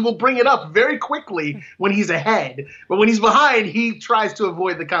 because he will bring it up very quickly when he's ahead, but when he's behind, he tries to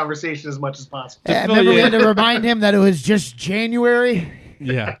avoid the conversation as much as possible. Remember, we had to remind him that it was just January.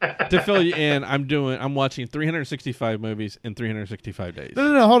 Yeah. To fill you in, I'm watching 365 movies in 365 days.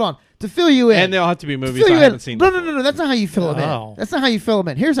 No, hold on. To fill you in. And they'll have to be movies I haven't seen before. No, that's not how you fill them in. That's not how you fill them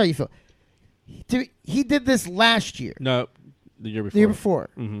in. Here's how you fill. He did this last year. No, the year before. The year before.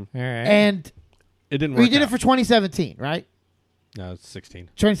 Mm-hmm. All right. And it didn't work. We did it for 2017, right? No, it's 16.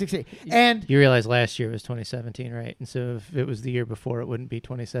 2016. And you realize last year was 2017, right? And so if it was the year before, it wouldn't be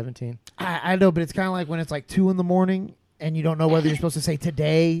 2017. I know, but it's kind of like when it's like 2 a.m. and you don't know whether you're supposed to say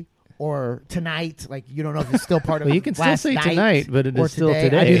today or tonight. Like, you don't know if it's still part of you can still say night tonight, but it is still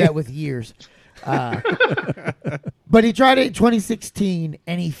today. I do that with years. But he tried it in 2016,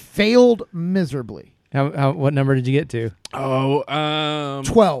 and he failed miserably. What number did you get to? 12.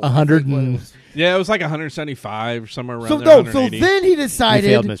 100 and... Yeah, it was like 175, somewhere around there. So then he decided...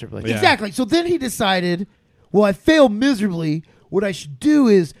 You failed miserably. Exactly. Yeah. So then he decided, well, I failed miserably. What I should do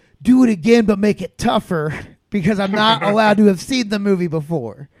is do it again but make it tougher because I'm not allowed to have seen the movie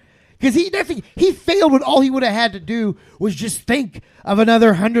before. Because he failed when all he would have had to do was just think of another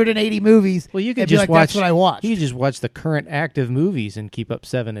 180 movies. Well, you could and just be like, watch. That's what I watched. You could just watch the current active movies and keep up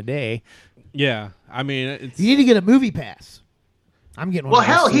 7 a day. Yeah, I mean, you need to get a movie pass. I'm getting one. Well,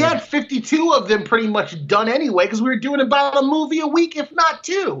 hell, he had 52 of them pretty much done anyway because we were doing about a movie a week, if not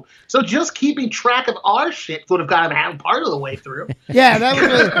 2. So just keeping track of our shit would have got him half part of the way through. Yeah, that was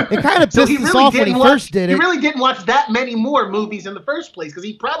it. Kind of pissed us off when he first did it. He really didn't watch that many more movies in the first place because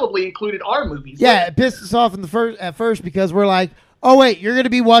he probably included our movies. Yeah, it pissed us off at first because we're like, oh, wait, you're going to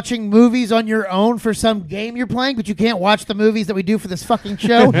be watching movies on your own for some game you're playing, but you can't watch the movies that we do for this fucking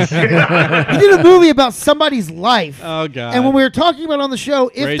show? We did a movie about somebody's life. Oh, God. And when we were talking about on the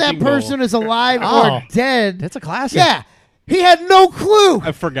show, if that person is alive or dead. That's a classic. Yeah. He had no clue.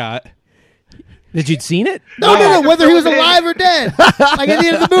 I forgot. Did you seen it? No, whether he was alive or dead. Like at the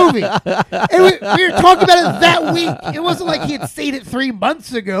end of the movie. And we were talking about it that week. It wasn't like he had seen it 3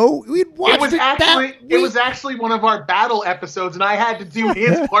 months ago. We'd watched It was actually one of our battle episodes, and I had to do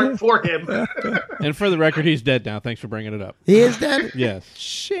his part for him. And for the record, he's dead now. Thanks for bringing it up. He is dead? Yes.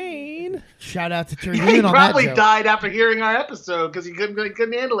 Shane. Shout out to Tribune on that He probably joke. died after hearing our episode because he couldn't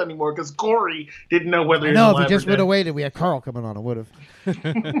handle it anymore because Corey didn't know whether he was alive if he just or would dead. have waited, we had Carl coming on. It would have. Made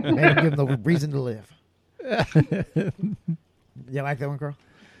him give him the reason to live. You like that one, Carl?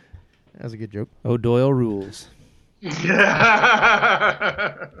 That was a good joke. O'Doyle rules. All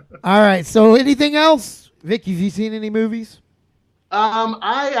right. So, anything else, Vic? Have you seen any movies?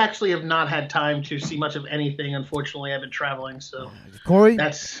 I actually have not had time to see much of anything. Unfortunately, I've been traveling, so Corey.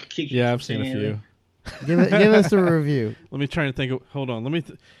 Yeah, I've seen a few. Give us a review. Let me try and think. Hold on. Let me.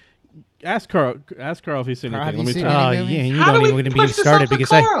 Ask Carl if he's seen anything. Let me try. Yeah, you don't even get me started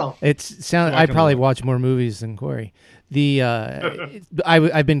because I probably watch more movies than Corey.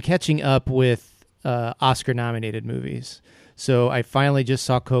 I've been catching up with Oscar-nominated movies, so I finally just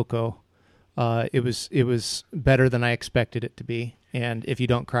saw Coco. It was better than I expected it to be, and if you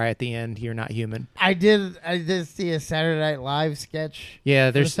don't cry at the end, you're not human. I did see a Saturday Night Live sketch. Yeah,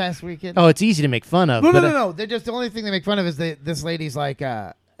 this past weekend. Oh, it's easy to make fun of. No. They're just the only thing they make fun of is this lady's like.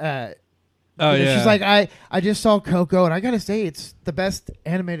 She's like, I just saw Coco, and I gotta say, it's the best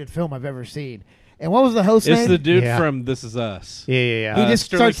animated film I've ever seen. And what was the host name? It's the dude from This Is Us. Yeah. He just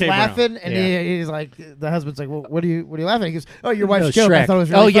Sterling starts K. laughing, Brown. and he's like, the husband's like, well, what are you laughing at? He goes, oh, your wife's joke. Shrek. I thought it was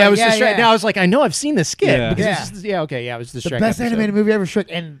really funny. It was the Shrek. Now I was like, I know I've seen this skit. Yeah. Because it was the Shrek best episode. animated movie ever, Shrek,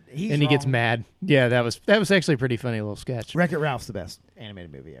 and he gets mad. Yeah, that was actually a pretty funny little sketch. Wreck-It Ralph's the best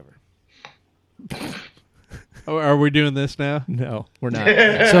animated movie ever. Are we doing this now? No, we're not.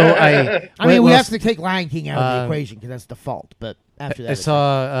 So we have to take Lion King out of the equation because that's default. But after that, I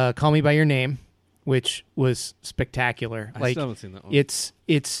saw Call Me by Your Name, which was spectacular. I still haven't seen that one.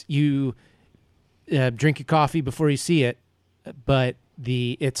 It's you drink your coffee before you see it, but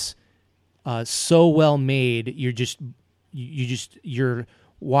it's so well made. You're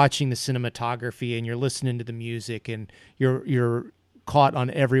watching the cinematography and you're listening to the music and you're caught on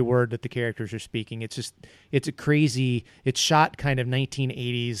every word that the characters are speaking. It's shot kind of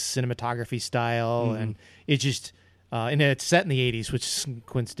 1980s cinematography style, and it's just and it's set in the 80s, which is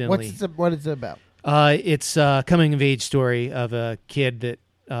coincidentally. What is it about? It's a coming of age story of a kid that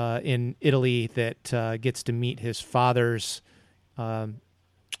in Italy that gets to meet his father's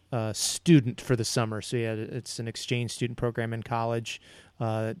student for the summer. So it's an exchange student program in college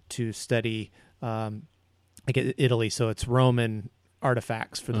to study Italy. So it's Roman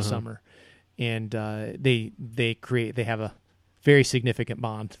artifacts for the summer, and they have a very significant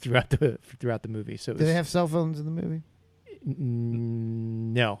bond throughout the movie. So do they have cell phones in the movie?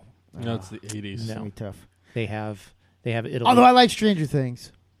 No, it's the 80s. No, be tough. They have Italy. Although I like Stranger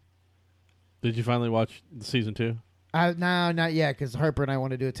Things. Did you finally watch season 2? No, not yet, because Harper and I want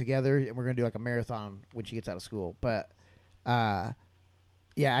to do it together, and we're going to do like a marathon when she gets out of school. But yeah,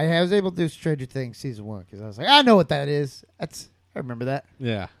 I was able to do Stranger Things season 1 because I was like, I know what that is. I remember that.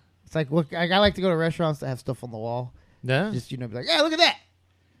 Yeah. It's like, look, I like to go to restaurants that have stuff on the wall. Yeah. Just, be like, hey, look at that.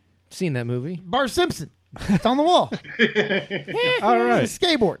 Seen that movie. Bart Simpson. It's on the wall. All right.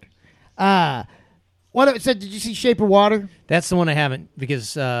 Skateboard. Did you see Shape of Water? That's the one I haven't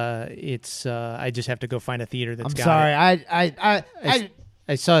because it's I just have to go find a theater that's got it.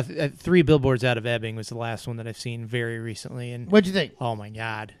 I saw 3 Billboards Out of Ebbing was the last one that I've seen very recently. And what'd you think? Oh my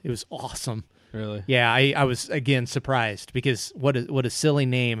God, it was awesome. Really? Yeah, I was again surprised because what a silly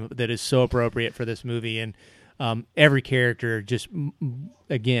name that is so appropriate for this movie, and every character just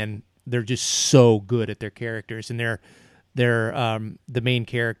again they're just so good at their characters, and they're the main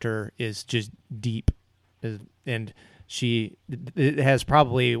character is just deep, and it has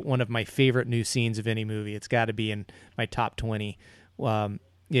probably one of my favorite new scenes of any movie. It's got to be in my top 20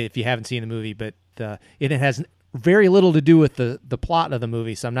 if you haven't seen the movie, but it has very little to do with the plot of the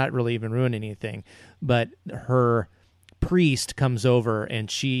movie, so I'm not really even ruining anything. But her priest comes over, and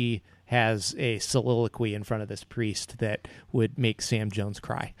she has a soliloquy in front of this priest that would make Sam Jones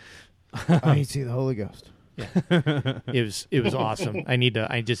cry. I see the Holy Ghost. Yeah. It was awesome.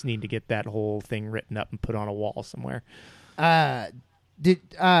 I just need to get that whole thing written up and put on a wall somewhere.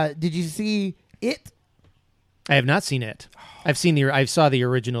 Did you see it? I have not seen it. I saw the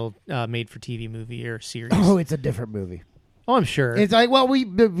original made for TV movie or series. Oh, it's a different movie. Oh, I'm sure. It's like, well,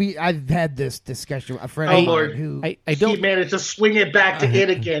 I've had this discussion with a friend of mine who I don't he managed to swing it back to it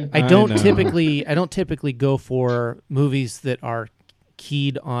again. I don't typically go for movies that are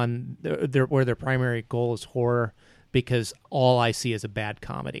keyed on where their primary goal is horror, because all I see is a bad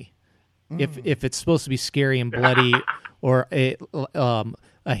comedy. If it's supposed to be scary and bloody or a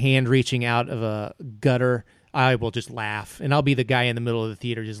hand reaching out of a gutter, I will just laugh, and I'll be the guy in the middle of the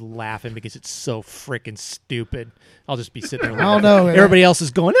theater just laughing because it's so freaking stupid. I'll just be sitting there laughing. I don't know. Everybody else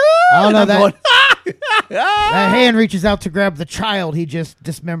is going, I don't know that. That hand reaches out to grab the child he just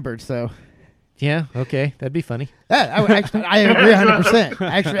dismembered, so. Yeah, okay, that'd be funny. I agree 100%.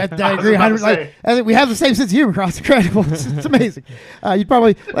 Actually, I agree 100%. I think we have the same sense of humor across. Incredible. It's amazing. You'd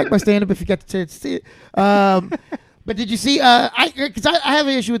probably like my stand-up if you got the chance to see it. But did you see? Because I have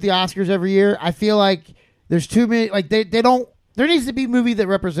an issue with the Oscars every year. I feel like there's too many. Like they don't. There needs to be a movie that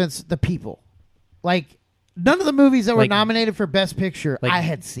represents the people. Like none of the movies that were nominated for Best Picture I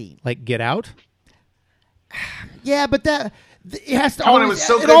had seen. Like Get Out. Yeah, but that. It has to. It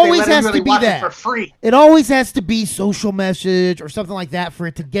always has to be that for free. It always has to be social message or something like that for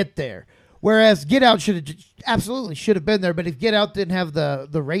it to get there. Whereas Get Out should have been there. But if Get Out didn't have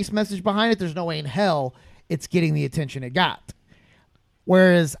the race message behind it, there's no way in hell it's getting the attention it got.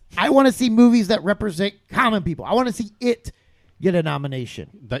 Whereas I want to see movies that represent common people. I want to see it get a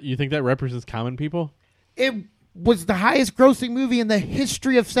nomination. That you think that represents common people? It was the highest grossing movie in the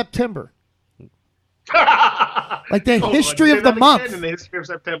history of September. Like the history of the month. In the history of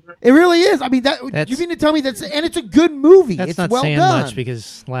September. It really is. I mean, you mean to tell me and it's a good movie. That's it's not well saying done. much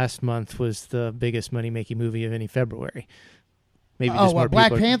because last month was the biggest money-making movie of any February. Maybe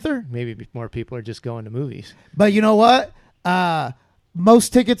Black Panther? Maybe more people are just going to movies. But you know what?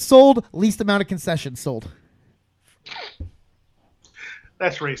 Most tickets sold, least amount of concessions sold.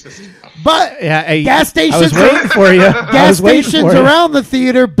 That's racist. But gas stations. I was waiting for you. Gas stations around the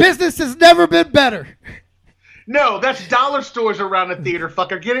theater. Business has never been better. No, that's dollar stores around the theater,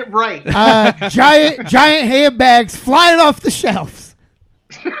 fucker. Get it right. Giant handbags flying off the shelves.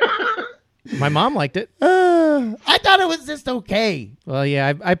 My mom liked it. I thought it was just okay. Well,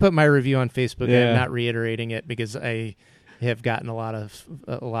 yeah, I put my review on Facebook. Yeah. I'm not reiterating it because I have gotten a lot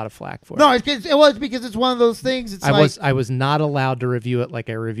of flack for it. No, it's because it's one of those things. I was not allowed to review it like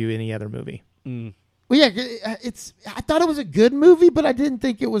I review any other movie. Well, yeah, I thought it was a good movie, but I didn't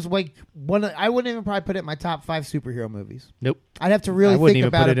think it was like I wouldn't even probably put it in my top 5 superhero movies. Nope. I'd have to really think about it. I wouldn't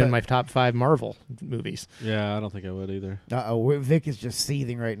even put it in my top 5 Marvel movies. Yeah, I don't think I would either. Vic is just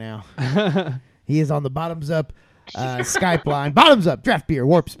seething right now. He is on the bottoms up Skype line. Bottoms up, draft beer,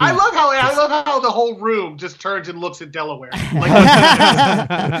 warp speed. I love how the whole room just turns and looks at Delaware.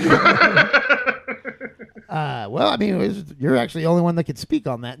 Well, I mean, you're actually the only one that could speak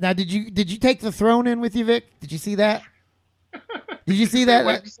on that. Now, did you take the throne in with you, Vic? Did you see that? Did you see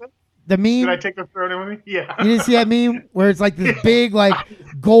that? The meme? Did I take the throne in with me? Yeah. You didn't see that meme where it's like this big, like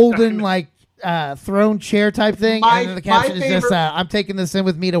golden, like throne chair type thing, and then the caption is just, "I'm taking this in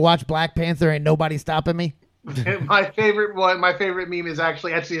with me to watch Black Panther. Ain't nobody stopping me." My favorite meme is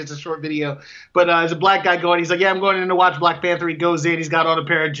actually it's a short video, but there's a black guy going. He's like, "Yeah, I'm going in to watch Black Panther." He goes in. He's got on a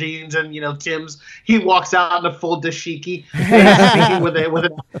pair of jeans and Tim's. He walks out in a full dashiki, speaking with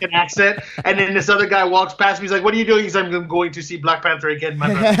an African accent. And then this other guy walks past me. He's like, "What are you doing?" He's like, "I'm going to see Black Panther again,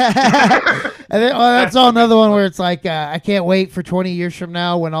 my brother." And then, that's all another one where it's like, I can't wait for 20 years from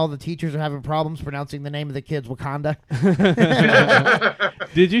now when all the teachers are having problems pronouncing the name of the kids Wakanda.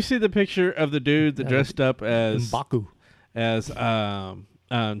 Did you see the picture of the dude that dressed up as M'Baku, as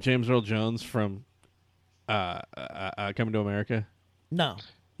James Earl Jones from Coming to America? No.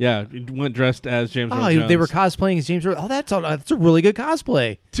 Yeah, he went dressed as James Earl Jones. They were cosplaying as James Earl. Oh, that's a really good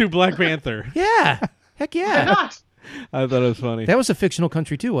cosplay. To Black Panther. Yeah. Heck yeah. Why not? I thought it was funny. That was a fictional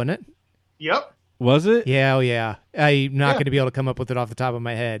country too, wasn't it? Yep. Was it? Yeah, yeah. I'm not going to be able to come up with it off the top of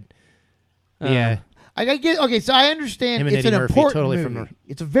my head. Yeah. I get okay. So I understand it's an important movie.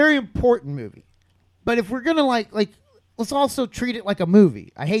 It's a very important movie. But if we're gonna like, let's also treat it like a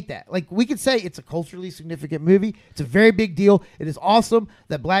movie. I hate that. Like we could say it's a culturally significant movie. It's a very big deal. It is awesome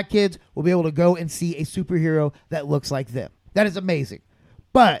that black kids will be able to go and see a superhero that looks like them. That is amazing.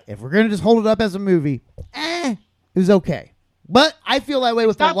 But if we're gonna just hold it up as a movie, it was okay. But I feel that way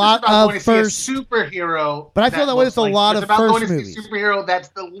with a lot of first superhero. But I feel that way with a lot of first movies. See a superhero that's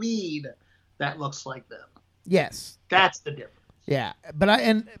the lead that looks like them. Yes, that's the difference. Yeah,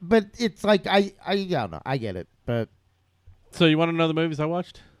 but it's like I don't know. I get it, but so you want to know the movies I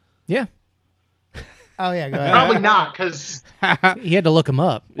watched? Yeah. Oh yeah, go ahead. Probably not because he had to look them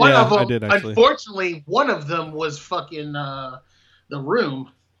up. One of them, I did actually. Unfortunately, one of them was fucking The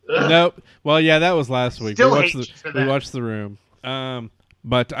Room. Ugh. Nope. Well, yeah, that was last week. Still we watched The Room.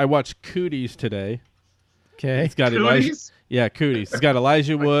 But I watched Cooties today. Okay. It's got Cooties? Cooties. It's got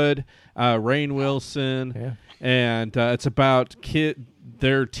Elijah Wood, Rainn Wilson, and it's about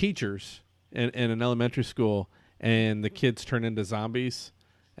their teachers in an elementary school, and the kids turn into zombies,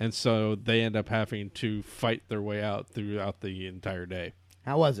 and so they end up having to fight their way out throughout the entire day.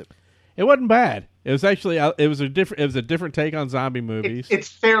 How was it? It wasn't bad. It was actually it was a different take on zombie movies. It's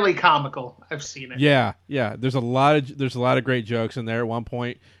fairly comical. I've seen it. Yeah. There's a lot of great jokes in there. At one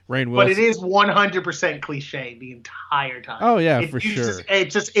point, Rainn Wilson. But it is 100% cliche the entire time. Oh yeah, for sure.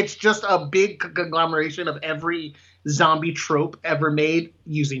 It's just a big conglomeration of every zombie trope ever made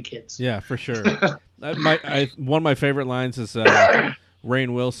using kids. Yeah, for sure. One of my favorite lines is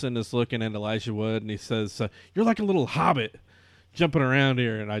Rainn Wilson is looking at Elijah Wood and he says, "You're like a little hobbit jumping around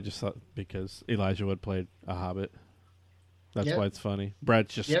here," and I just thought because Elijah Wood played a hobbit, that's why it's funny.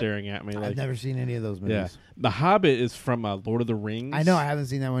 Brad's just staring at me. I've never seen any of those movies. Yeah, The Hobbit is from Lord of the Rings. I know, I haven't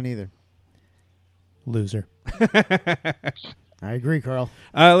seen that one either. Loser. I agree, Carl.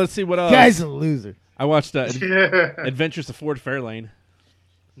 Let's see what else. Guy's a loser. I watched Adventures of Ford Fairlane.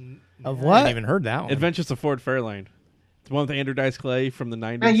 Of what? I haven't even heard that one. Adventures of Ford Fairlane. It's one with Andrew Dice Clay from the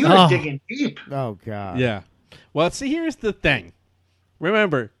 90s. Man, you were digging deep. Oh God. Yeah. Well, see, here's the thing.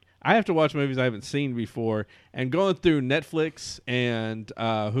 Remember, I have to watch movies I haven't seen before, and going through Netflix and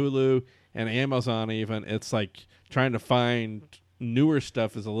Hulu and Amazon even, it's like trying to find newer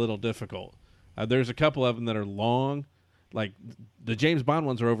stuff is a little difficult. There's a couple of them that are long. Like, the James Bond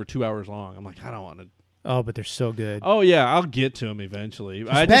ones are over 2 hours long. I'm like, I don't want to. Oh, but they're so good. Oh, yeah, I'll get to them eventually.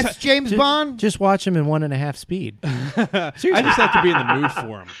 James Bond? Just watch them in 1.5 speed. I just have to be in the mood for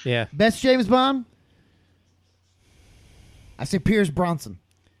them. Yeah. Best James Bond? I say Pierce Brosnan.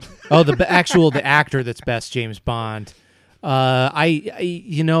 Oh, the actor that's best James Bond. I'm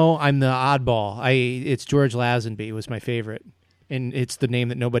the oddball. It's George Lazenby was my favorite, and it's the name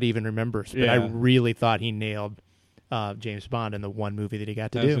that nobody even remembers. But I really thought he nailed James Bond in the one movie that he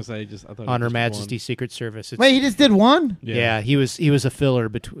got to do. I thought on Her Majesty's Secret Service. Wait, he just did one? Yeah, he was a filler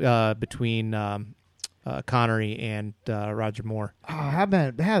between Connery and Roger Moore. Oh, how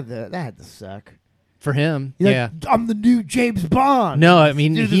bad that had to suck. For him, I'm the new James Bond. No, I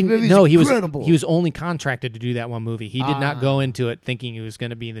mean he incredible. was only contracted to do that one movie. He did not go into it thinking he was going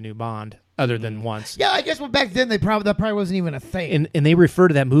to be the new Bond, other than once. Yeah, I guess back then that probably wasn't even a thing. And they refer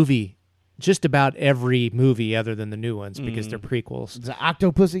to that movie just about every movie other than the new ones because they're prequels. It's an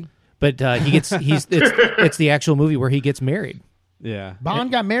Octopussy. But it's the actual movie where he gets married. Yeah,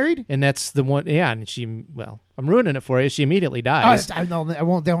 Bond got married, and that's the one. Yeah, and I'm ruining it for you. She immediately dies. I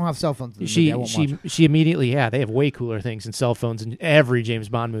won't. They don't have cell phones. She immediately. Yeah, they have way cooler things than cell phones in every James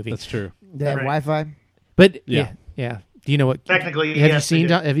Bond movie. That's true. They have Wi-Fi. But yeah. Do you know what? Technically, have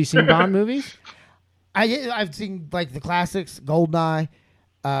you seen Bond movies? I've seen like the classics, Goldeneye.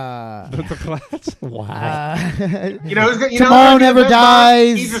 The class. Wow. Tomorrow Never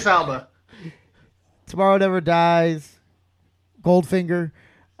Dies. Idris Elba. Tomorrow Never Dies. Goldfinger,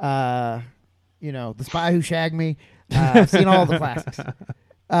 The Spy Who Shagged Me. I've seen all the classics.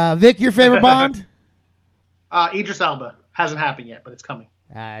 Vic, your favorite Bond? Idris Elba. Hasn't happened yet, but it's coming.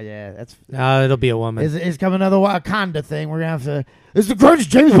 Yeah, that's. It'll be a woman. It's coming another Wakanda thing. We're gonna have to. It's the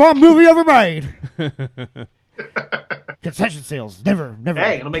greatest James Bond movie ever made. Concession sales, never.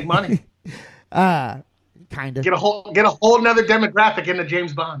 Hey, it'll make money. Kind of get a whole another demographic into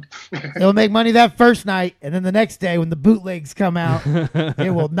James Bond. It'll make money that first night, and then the next day when the bootlegs come out,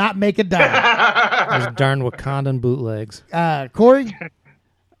 it will not make a dime. Those darn Wakandan bootlegs. Corey,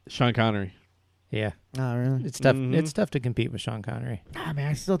 Sean Connery. Yeah. Oh, really? It's tough. Mm-hmm. It's tough to compete with Sean Connery. Man,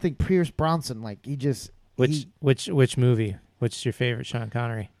 I still think Pierce Brosnan. Like which movie? What's your favorite Sean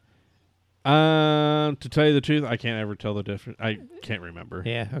Connery? To tell you the truth, I can't ever tell the difference. I can't remember.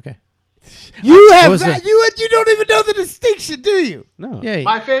 Yeah. Okay. You have you don't even know the distinction, do you? No. Yeah.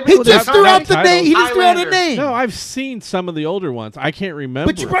 My favorite. He just threw out the name. He just threw out a name. No, I've seen some of the older ones. I can't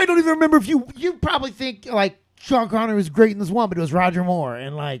remember. But you probably don't even remember if you probably think like Sean Connery was great in this one, but it was Roger Moore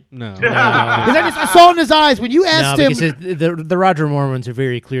and like no. Because I saw in his eyes when you asked him. The Roger Moore ones are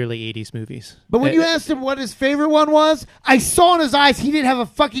very clearly 80s movies. But when you asked him what his favorite one was, I saw in his eyes he didn't have a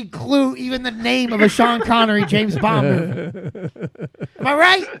fucking clue even the name of a Sean Connery James Bond movie. Am I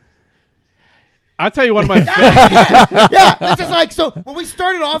right? I'll tell you one of my yeah, it's just like, so when we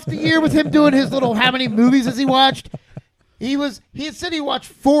started off the year with him doing his little how many movies has he watched, he had said he watched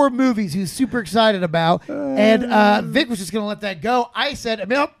 4 movies he was super excited about, and Vic was just going to let that go. I said,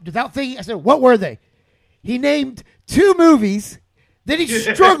 nope, without thinking, I said, what were they? He named 2 movies, then he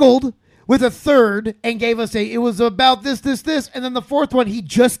struggled with a third and gave us it was about this, and then the fourth one he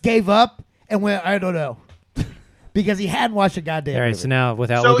just gave up and went, I don't know. Because he hadn't watched a goddamn movie. All right, so now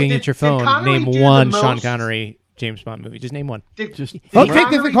without looking at your phone, name one Sean Connery James Bond movie. Just name one. Vic, hold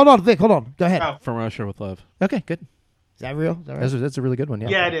on. Go ahead. From Russia with Love. Okay, good. Is that real? Is that right? That's a really good one, yeah.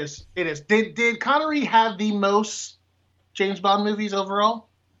 Yeah, it is. It is. Did Connery have the most James Bond movies overall?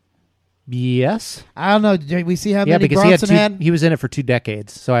 Yes. I don't know. Did we see how many because Bronson had? He was in it for 2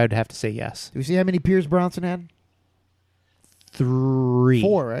 decades, so I would have to say yes. Did we see how many Pierce Bronson had? 3.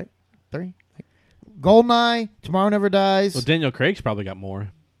 4, right? 3? Goldeneye, Tomorrow Never Dies. Well, Daniel Craig's probably got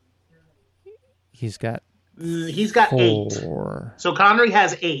more. He's got 4. 8. So Connery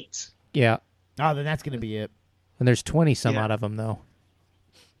has 8. Yeah. Oh, then that's going to be it. And there's 20-some out of them, though.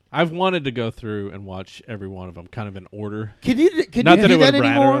 I've wanted to go through and watch every one of them, kind of in order. Can you do that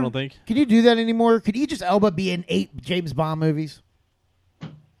anymore? I don't think. Can you do that anymore? Could Idris Elba be in 8 James Bond movies?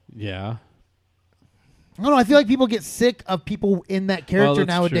 Yeah. I don't know. I feel like people get sick of people in that character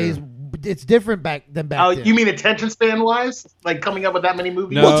nowadays. True. It's different than back then. You mean attention span wise? Like coming up with that many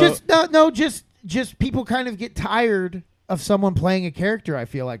movies? No. Well, just people kind of get tired of someone playing a character, I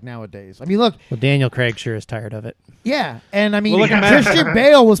feel like, nowadays. I mean, look. Well, Daniel Craig sure is tired of it. Yeah. And I mean, Christian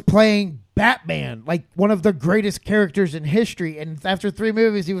Bale was playing Batman, like one of the greatest characters in history. And after 3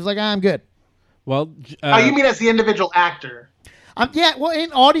 movies, he was like, I'm good. Well, you mean as the individual actor? Yeah. Well,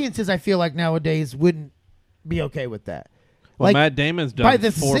 in audiences, I feel like nowadays wouldn't be okay with that. Well, like, Matt Damon's done by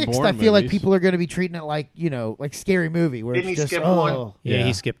the 4 6th, Bourne I feel like movies. people are going to be treating it like, like Scary Movie, where Didn't it's he just skip one? Yeah,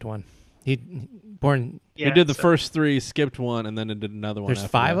 he skipped one. He did the first 3, skipped one, and then it did another one. There's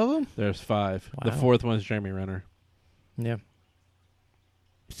after 5 that. of them? There's 5. Wow. The 4th one's Jeremy Renner. Yeah.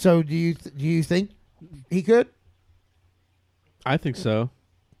 So do you think he could? I think so.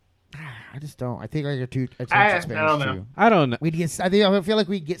 I just don't. I think I got too. I don't know. I don't know. I feel like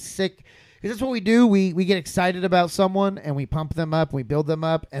we get sick. Because that's what we do. We get excited about someone, and we pump them up, we build them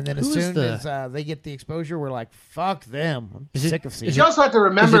up, and then as soon as they get the exposure, we're like, fuck them. I'm sick of seeing it. You also have to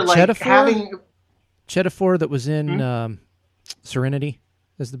remember, like, having... Chetafor that was in Serenity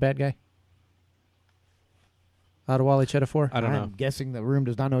as the bad guy? Adewale Chetafor? I don't know. I'm guessing the room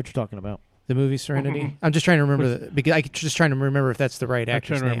does not know what you're talking about. The movie Serenity? I'm just trying to remember, because I'm just trying to remember if that's the right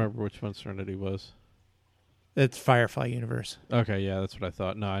actor's I'm trying to name. remember which one Serenity was. It's Firefly Universe. Okay, yeah, that's what I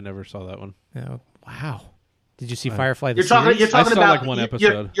thought. No, I never saw that one. Oh, wow. Did you see Firefly? You're talking I saw about like one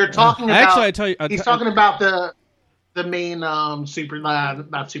episode. You're talking about. Actually, I tell you, he's talking about the main not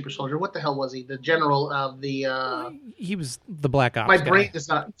super soldier. What the hell was he? The general of the. He was the Black Ops. My guy. brain is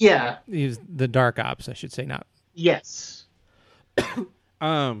not. Yeah. He was the Dark Ops, I should say, not. Yes.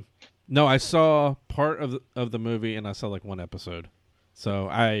 No, I saw part of the movie, and I saw like one episode. So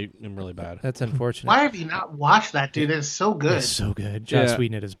I am really bad. That's unfortunate. Why have you not watched that, dude? It's so good. It's so good. Joss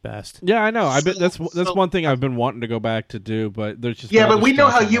Whedon at his best. Yeah, I know. That's one thing I've been wanting to go back to do, but there's just but we know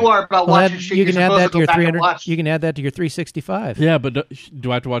how you are about watching shit. You can add that to your 300. You can add that to your 365. Yeah, but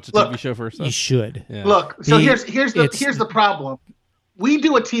do I have to watch the TV show first? Though? You should. Yeah. Look, so here's the problem. We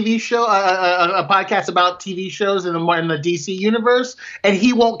do a TV show, a podcast about TV shows in the DC universe, and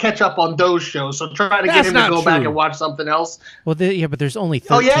he won't catch up on those shows. So try to get him to go back and watch something else. Well, but there's only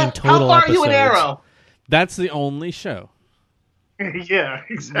 13 total How far episodes. are you in Arrow? That's the only show. Yeah,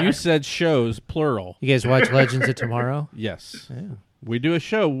 exactly. You said shows, plural. You guys watch Legends of Tomorrow? Yes. Yeah. We do a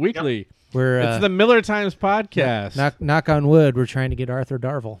show weekly. Yep. It's the Miller Times podcast. Knock on wood, we're trying to get Arthur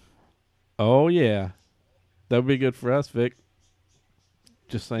Darvill. Oh, yeah. That would be good for us, Vic.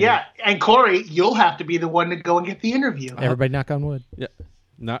 Just saying. Yeah, and Corey, you'll have to be the one to go and get the interview. Everybody knock on wood. Yeah.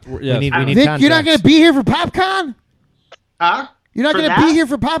 We need Vic, you're not going to be here for PopCon? Huh? You're not going to be here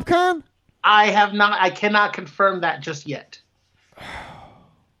for PopCon? I cannot confirm that just yet.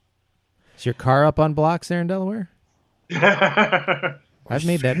 Is your car up on blocks there in Delaware? I've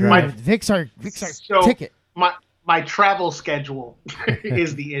made that drive. Vic's our ticket. my travel schedule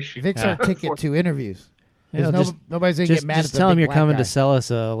is the issue. Vic's our ticket to interviews. Nobody's going to get mad at the Just tell him you're coming guy. to sell us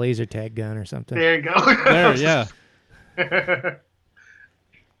a laser tag gun or something. There you go. There, yeah.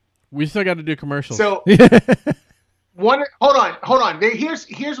 We still got to do commercials. So, hold on.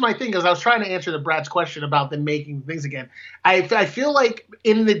 Here's my thing, because I was trying to answer the Brad's question about them making things again. I feel like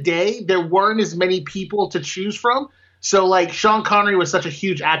in the day there weren't as many people to choose from. So like Sean Connery was such a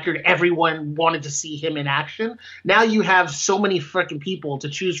huge actor, and everyone wanted to see him in action. Now you have so many freaking people to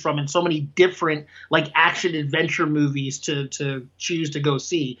choose from, and so many different like action adventure movies to choose to go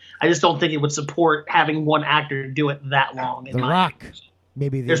see. I just don't think it would support having one actor do it that long. The Rock,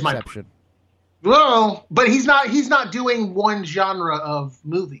 maybe the exception. Well, but he's not doing one genre of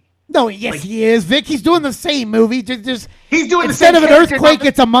movie. No, yes, he is, Vic. He's doing the same movie. Just he's doing instead the of same an earthquake,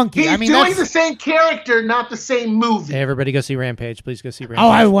 it's a monkey. He's doing the same character, not the same movie. Hey, everybody, go see Rampage. Please go see Rampage. Oh,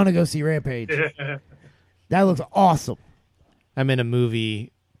 I want to go see Rampage. That looks awesome. I'm in a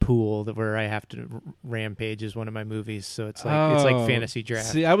movie pool where I have to. Rampage is one of my movies, so it's like fantasy draft.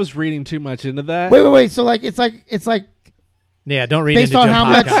 See, I was reading too much into that. Wait. So like it's like. Yeah, don't read based into on Jim how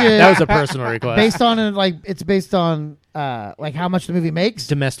Podcast. much That was a personal request. Based on it's based on like how much the movie makes.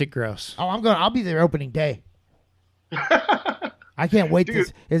 Domestic gross. Oh, I'll be there opening day. I can't wait to.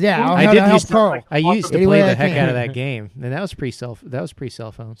 Yeah, I used to play the heck out of that game, and that was pre cell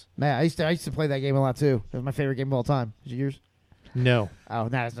phones. Man, I used to play that game a lot too. It was my favorite game of all time. Was it yours? No. Oh,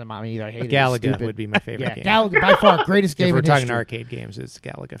 that's not mine either. I hate Galaga it. would be my favorite game. Galaga by far greatest game. If we're in talking history. arcade games, it's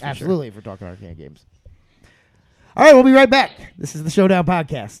Galaga. For Absolutely, sure. if we're talking arcade games. All right, we'll be right back. This is the Showdown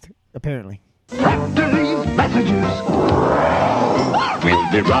Podcast, apparently. After these messages,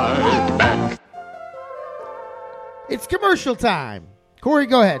 we'll be right back. It's commercial time. Corey,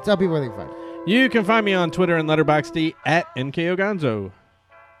 go ahead. Tell people where they can find you. You can find me on Twitter and Letterboxd at NKOGonzo.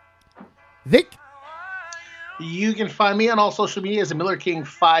 Vic? You can find me on all social media as a Miller King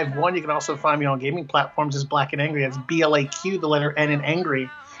 51. You can also find me on gaming platforms as Black and Angry. That's BLAQ, the letter N and Angry.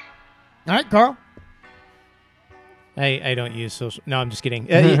 All right, Carl. I don't use social. No, I'm just kidding.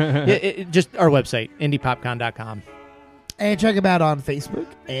 Just our website, indiepopcon.com. And check them out on Facebook.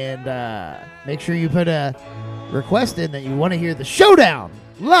 And make sure you put a request in that you want to hear the Showdown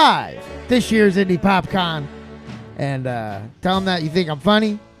live this year's Indie PopCon. And tell them that you think I'm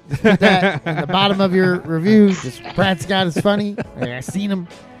funny. Just put that in the bottom of your review. Just Brad Scott is funny. I've seen him.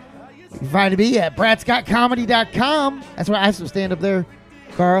 You can find me at bradscottcomedy.com. That's where I have some stand up there,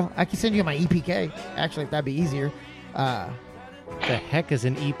 Carl. I can send you my EPK. Actually, if that'd be easier. The heck is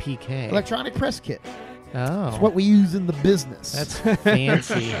an EPK? Electronic press kit. Oh. It's what we use in the business. That's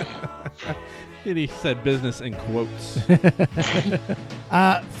fancy. He said business in quotes.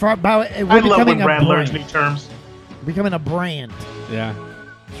 I love when Brad learns new terms. Becoming a brand. Yeah.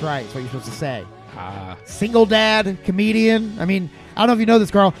 That's right. That's what you're supposed to say. Single dad, comedian. I mean, I don't know if you know this,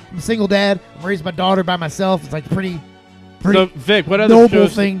 Carl. I'm a single dad. I'm raising my daughter by myself. It's like pretty so, Vic, what other noble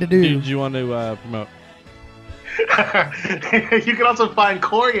shows thing to do. Did you want to promote? You can also find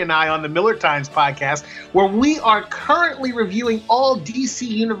Corey and I on the Miller Times podcast, where we are currently reviewing all DC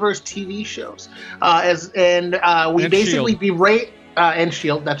Universe TV shows. We basically berate and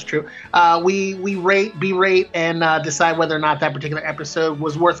Shield. That's true. We rate, berate, and decide whether or not that particular episode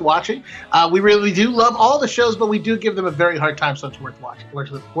was worth watching. We really do love all the shows, but we do give them a very hard time, so it's worth watching,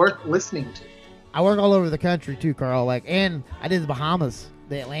 worth listening to. I work all over the country too, Carl. And I did the Bahamas,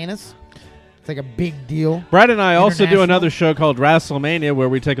 the Atlantis. It's like a big deal. Brad and I also do another show called WrestleMania, where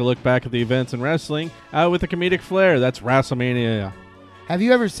we take a look back at the events in wrestling with a comedic flair. That's WrestleMania. Have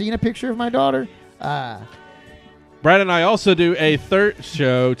you ever seen a picture of my daughter? Brad and I also do a third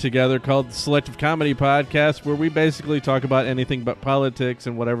show together called the Selective Comedy Podcast, where we basically talk about anything but politics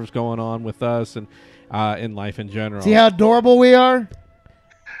and whatever's going on with us and in life in general. See how adorable we are?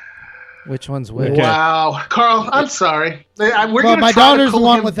 Which one's which? Okay. Wow. Carl, I'm sorry. My daughter's the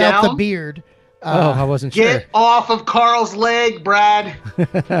one without the beard. I wasn't sure. Get off of Carl's leg, Brad.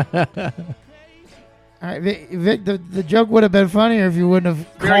 All right, Vic, the joke would have been funnier if you wouldn't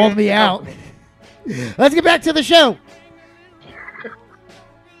have called me out. Let's get back to the show.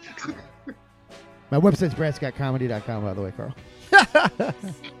 My website's bradscottcomedy.com, by the way, Carl.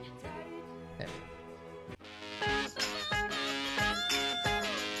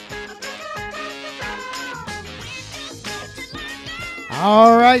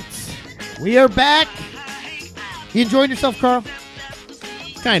 All right, we are back. You enjoying yourself, Carl?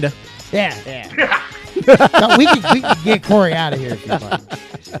 Kinda. Yeah. No, we can get Corey out of here if you like.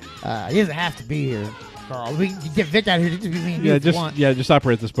 He doesn't have to be here, Carl. We can get Vic out of here. Just be me and you if you want. Just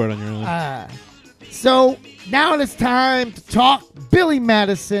operate this boat on your own. So now it's time to talk Billy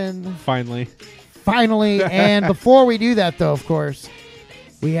Madison. Finally. finally. And before we do that, though, of course,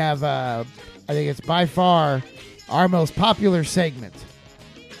 we have, I think it's by far our most popular segment.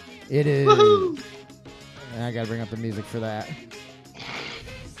 It is. Woo-hoo! I got to bring up the music for that.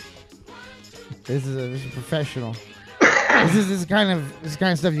 This is professional. this is kind of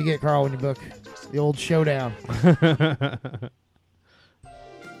stuff you get, Carl, when you book the old showdown.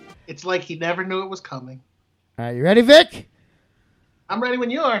 It's like he never knew it was coming. All right, you ready, Vic? I'm ready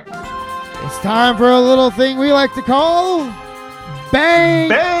when you are. It's time for a little thing we like to call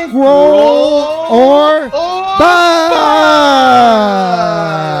Bang Roll or Bust.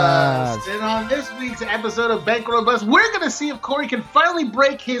 And on this week's episode of Bankroll or Bust, we're going to see if Corey can finally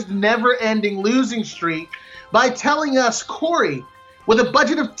break his never-ending losing streak by telling us, Corey, with a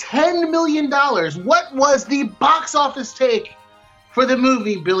budget of $10 million, what was the box office take for the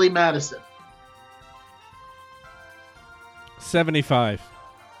movie Billy Madison? 75.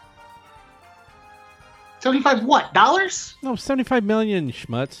 75 what? Dollars? No, 75 million,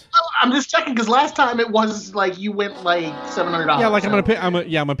 schmutz. Oh, I'm just checking because last time it was like you went like $700. Yeah, like so. I'm gonna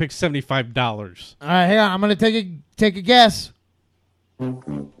pick $75. All right, hang on. I'm gonna take a guess.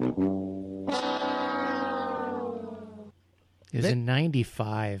 Is it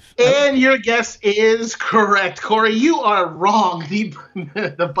 95? And your guess is correct, Corey. You are wrong.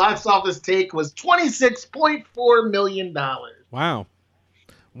 The box office take was $26.4 million. Wow.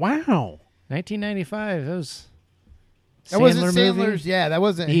 1995. That was That wasn't Sandler's. Sandler's. Yeah, that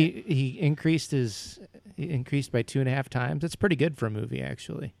wasn't. He increased by 2.5 times. That's pretty good for a movie,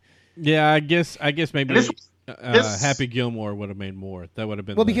 actually. Yeah, I guess maybe Happy Gilmore would have made more. That would have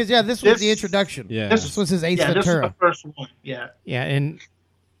been because this was the introduction. Yeah, this was his Ace Ventura. This was the first one. Yeah, and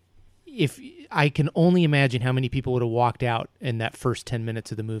if I can only imagine how many people would have walked out in that first 10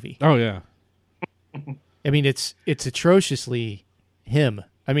 minutes of the movie. Oh yeah, I mean it's atrociously him.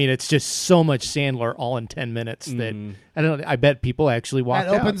 I mean, it's just so much Sandler all in 10 minutes that I don't know. I bet people actually walked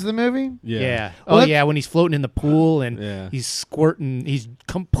out. That opens the movie? Yeah. Well, when he's floating in the pool and he's squirting, he's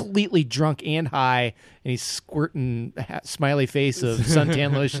completely drunk and high, and he's squirting smiley face of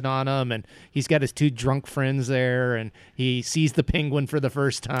suntan lotion on him, and he's got his two drunk friends there, and he sees the penguin for the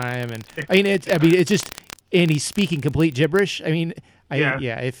first time, and it's just, and he's speaking complete gibberish. I mean.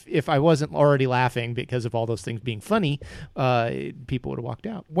 If I wasn't already laughing because of all those things being funny, people would have walked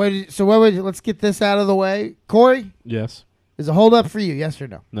out. Let's get this out of the way. Corey? Yes. Is it hold up for you, yes or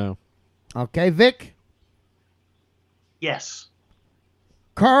no? No. Okay, Vic? Yes.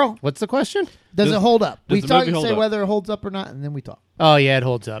 Carl? What's the question? Does it hold up? We talk and say up? whether it holds up or not, and then we talk. Oh, yeah, it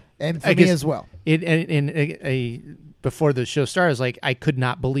holds up. And for me as well. Before the show started, I was like, I could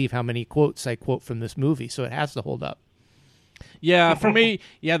not believe how many quotes I quote from this movie, so it has to hold up. Yeah, for me,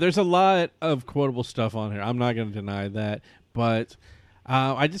 there's a lot of quotable stuff on here. I'm not going to deny that. But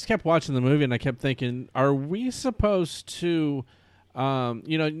I just kept watching the movie, and I kept thinking, are we supposed to,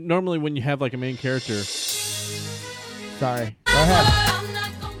 normally when you have like a main character. Sorry. Go ahead.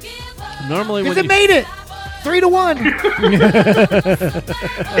 Normally when it made it 3-1.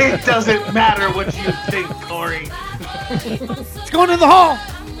 It doesn't matter what you think, Corey. It's going in the hall.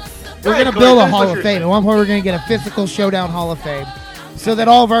 We're going to build a Hall of Fame. At one point, we're going to get a physical Showdown Hall of Fame so that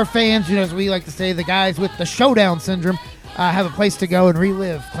all of our fans, as we like to say, the guys with the Showdown syndrome, have a place to go and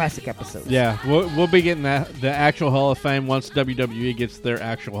relive classic episodes. Yeah, we'll be getting the actual Hall of Fame once WWE gets their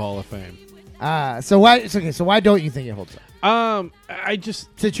actual Hall of Fame. So why don't you think it holds up?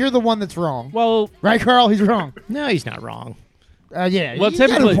 Since you're the one that's wrong. Well, right, Carl? He's wrong. No, he's not wrong. Yeah. Well, he's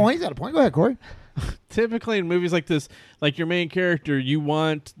got a point. He's got a point. Go ahead, Corey. Typically in movies like this, like your main character, you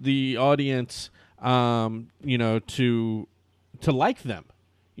want the audience, to like them.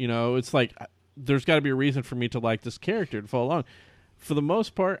 It's like there's got to be a reason for me to like this character to follow along. For the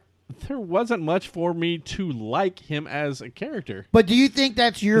most part, there wasn't much for me to like him as a character. But do you think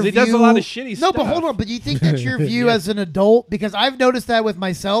that's your view? He does a lot of shitty stuff. No, but hold on. But do you think that's your view as an adult? Because I've noticed that with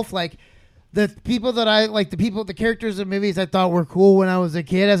myself, like. The people that I like, the characters in movies I thought were cool when I was a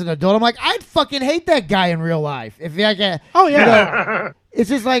kid. As an adult, I'm like, I'd fucking hate that guy in real life. If I can, it's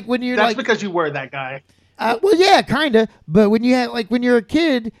just like when you're that's because you were that guy. Well, yeah, kind of. But when you're a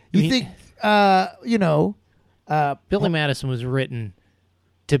kid, you think, Billy Madison was written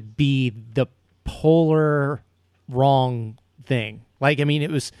to be the polar wrong thing. Like, I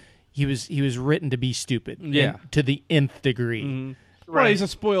mean, he was written to be stupid, to the nth degree. Mm-hmm. Right. Well,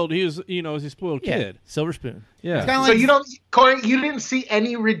 he's a spoiled kid. Silver spoon. Yeah. So Corey, you didn't see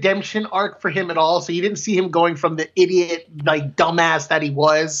any redemption arc for him at all. So you didn't see him going from the idiot, like dumbass that he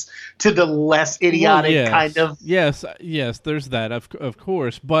was to the less idiotic kind of. Yes, there's that, of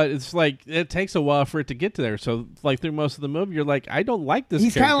course. But it's like it takes a while for it to get to there. So like through most of the movie, you're like, I don't like this.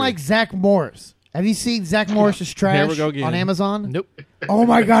 He's kind of like Zach Morris. Have you seen Zach Morris's Trash we go again. on Amazon? Nope. Oh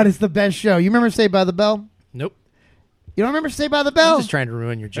my God, it's the best show. You remember Saved by the Bell? Nope. You don't remember Saved by the Bell? I'm just trying to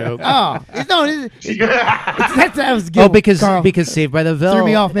ruin your joke. That was good. Because Saved by the Bell threw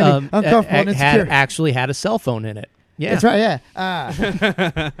me off, maybe uncomfortable and insecure. actually had a cell phone in it. Yeah, that's right.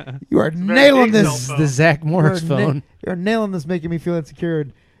 Yeah, you are nailing this. The Zach Morris phone. You're nailing this, making me feel insecure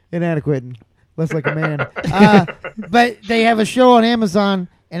and inadequate and less like a man. But they have a show on Amazon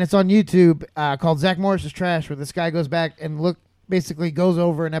and it's on YouTube called Zach Morris's Trash, where this guy goes back and basically goes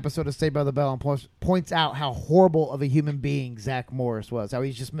over an episode of Saved by the Bell and points out how horrible of a human being Zach Morris was, how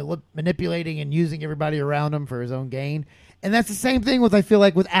he's just manipulating and using everybody around him for his own gain. And that's the same thing with, I feel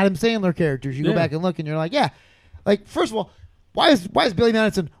like, with Adam Sandler characters. You go back and look and you're like, yeah. Like, first of all, why does Billy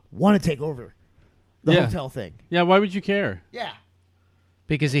Madison want to take over the hotel thing? Yeah, why would you care? Yeah.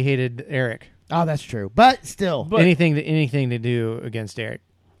 Because he hated Eric. Oh, that's true. But still. Anything to do against Eric.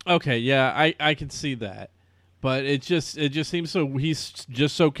 Okay, yeah, I can see that. But it just seems so he's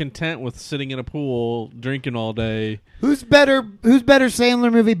just so content with sitting in a pool drinking all day. Who's better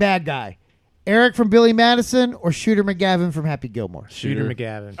Sandler movie bad guy? Eric from Billy Madison or Shooter McGavin from Happy Gilmore? Shooter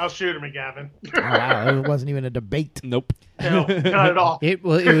McGavin. I'll Shooter McGavin. Wow, it wasn't even a debate. Nope. No, not at all.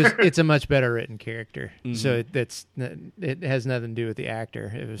 It's a much better written character. Mm-hmm. So it has nothing to do with the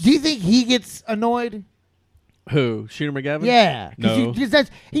actor. Do you think he gets annoyed? Who? Shooter McGavin? Yeah. No. He's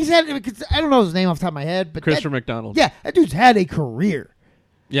had, I don't know his name off the top of my head, but Christopher McDonald. Yeah, that dude's had a career.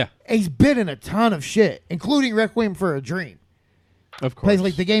 Yeah. He's been in a ton of shit, including Requiem for a Dream. Of course. Plays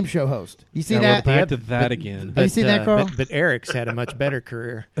like the game show host. You see that? Back to that again. Have you seen that, Carl? But Eric's had a much better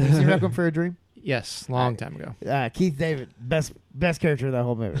career. Have you seen Requiem for a Dream? Yes, long time ago. Keith David, best character of that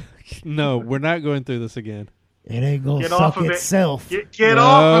whole movie. No, we're not going through this again. It ain't gonna suck itself. Get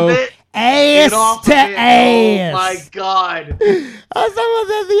off of it. Ass to ass. Oh my God. I was talking about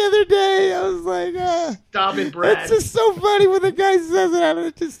that the other day. I was like, stop it, Brad. It's just so funny when the guy says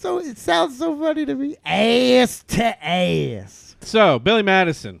it. It sounds so funny to me. Ass to ass. So, Billy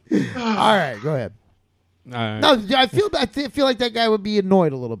Madison. All right, go ahead. All right. No, I feel like that guy would be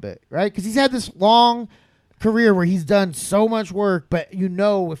annoyed a little bit, right? Because he's had this long career where he's done so much work, but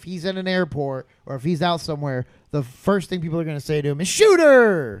if he's in an airport or if he's out somewhere, the first thing people are going to say to him is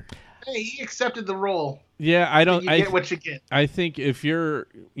 "Shooter." Hey, he accepted the role. Yeah, I don't. You get what you get. I think if you're,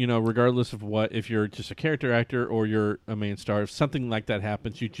 regardless of if you're just a character actor or you're a main star, if something like that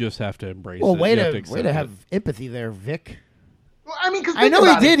happens, you just have to embrace it. Well, way to have empathy there, Vic. Well, I mean, I know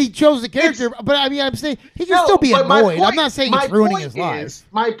he did. He chose the character, but I mean, I'm saying he can still be annoyed. I'm not saying it's ruining his life.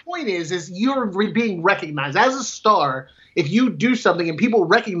 My point is you're being recognized as a star. If you do something and people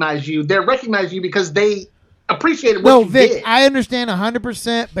recognize you, they recognize you because they appreciate what you Vic, did. I understand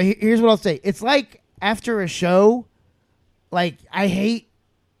 100%, but here's what I'll say. It's like after a show, like I hate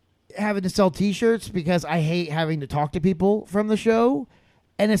having to sell T-shirts because I hate having to talk to people from the show,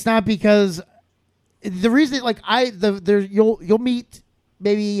 and it's not because. The reason, you'll meet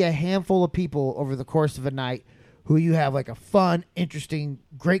maybe a handful of people over the course of a night who you have like a fun, interesting,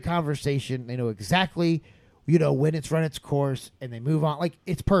 great conversation. They know exactly, when it's run its course, and they move on. Like,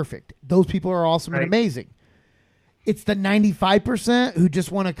 it's perfect. Those people are awesome and amazing. It's the 95% who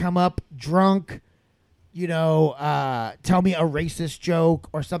just want to come up drunk, tell me a racist joke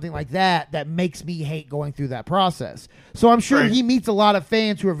or something like that makes me hate going through that process. So I'm sure he meets a lot of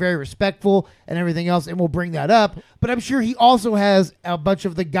fans who are very respectful and everything else, and we'll bring that up. But I'm sure he also has a bunch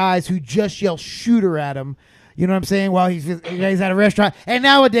of the guys who just yell "Shooter" at him. You know what I'm saying? While he's at a restaurant. And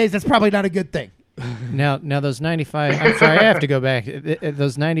nowadays, that's probably not a good thing. Now those 95. I'm sorry, I have to go back.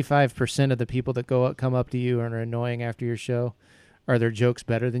 Those 95% of the people that come up to you and are annoying after your show, are their jokes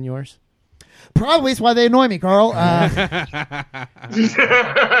better than yours? Probably. It's why they annoy me, Carl. But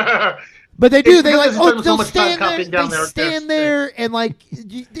they do. They they'll stand there. They stand there, and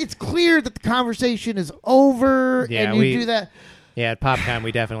it's clear that the conversation is over. Yeah, and you do that. Yeah, at PopCon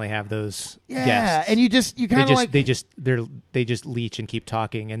we definitely have those. Yeah, guests. and you kind of they just leech and keep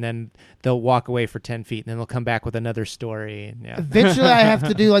talking, and then they'll walk away for 10 feet, and then they'll come back with another story. And, yeah. Eventually, I have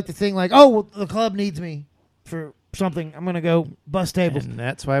to do the thing the club needs me for something. I'm gonna go bust tables, and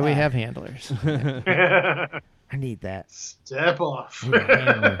that's why we have handlers. I need that. Step off.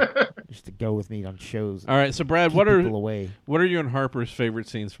 Just to go with me on shows. All right, so Brad, what are you and Harper's favorite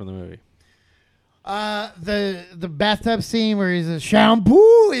scenes from the movie? The bathtub scene where he's a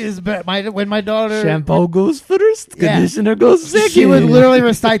shampoo is when my daughter shampoo goes first, conditioner goes second. She would literally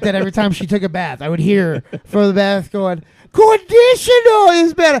recite that every time she took a bath. I would hear her from the bath going, "Conditioner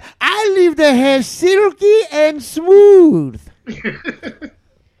is better. I leave the hair silky and smooth."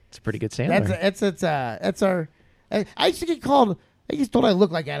 It's a pretty good sampler. That's our. I used to get called. I just thought I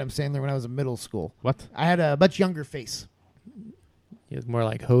looked like Adam Sandler when I was in middle school. What? I had a much younger face. He was more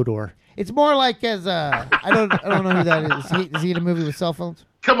like Hodor. It's more like as I don't know who that is. Is he in a movie with cell phones?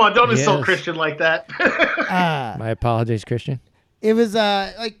 Come on, don't insult Christian like that. My apologies, Christian. It was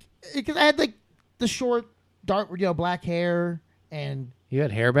because I had like the short, dark, black hair, and you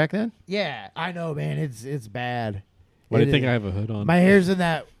had hair back then. Yeah, I know, man. It's bad. Why do you think I have a hood on? My hair's in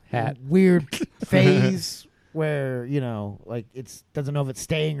that hat weird phase where like it doesn't know if it's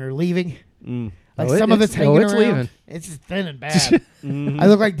staying or leaving. Like some of it's hanging around. Leaving. It's just thin and bad. I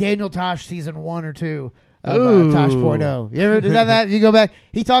look like Daniel Tosh season 1 or 2 of Tosh Porno. You ever did that? If you go back,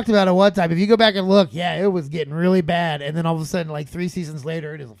 he talked about it one time. If you go back and look, it was getting really bad. And then all of a sudden, like 3 seasons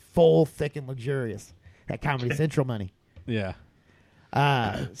later, it is full, thick, and luxurious. That Comedy Central money. Yeah.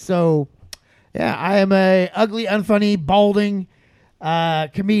 So, I am a ugly, unfunny, balding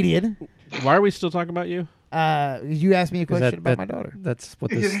comedian. Why are we still talking about you? You asked me a question about my daughter. That's what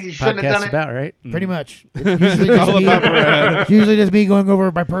this podcast is about, right? Pretty much. It's usually just me going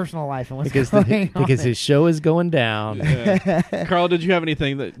over my personal life and what's going on. Because his show is going down. Yeah. Carl, did you have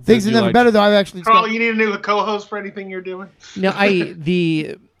anything that things are never better though? I've actually Carl, you need a new co-host for anything you're doing. No,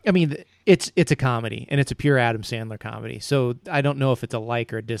 it's a comedy and it's a pure Adam Sandler comedy. So I don't know if it's a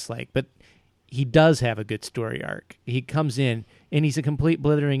like or a dislike, but he does have a good story arc. He comes in and he's a complete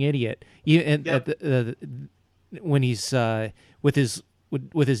blithering idiot. When he's with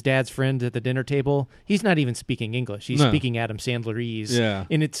his dad's friend at the dinner table, he's not even speaking English. He's speaking Adam Sandlerese. Yeah,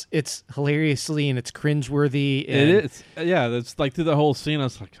 and it's hilariously and it's cringeworthy. It is. Yeah, that's like through the whole scene. I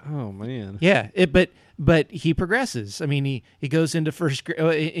was like, oh man. Yeah, but he progresses. I mean, he goes into first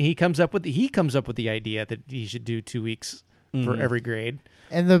grade. He comes up with the idea that he should do 2 weeks for every grade.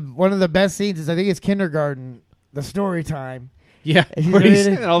 And one of the best scenes is I think it's kindergarten, the story time. Yeah,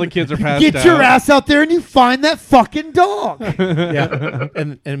 and all the kids are passed out. Get your ass out there and you find that fucking dog. Yeah,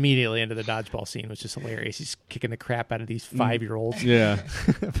 and immediately into the dodgeball scene was just hilarious. He's kicking the crap out of these 5-year-olds. Yeah,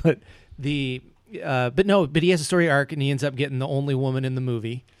 but he has a story arc and he ends up getting the only woman in the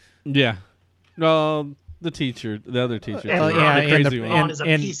movie. Yeah, well, the other teacher, and the crazy one,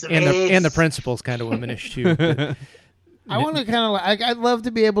 and the principal's kind of womanish too. But, I want to kind of I'd love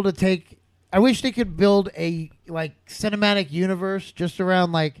to be able to take. I wish they could build a cinematic universe just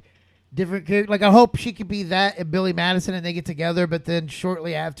around different characters. Like I hope she could be that and Billy Madison and they get together, but then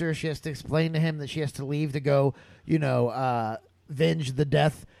shortly after she has to explain to him that she has to leave to go, venge the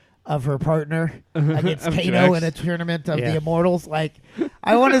death of her partner against Kano in a tournament of the Immortals. Like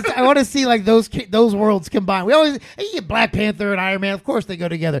I want to see those worlds combined. We always get Black Panther and Iron Man. Of course they go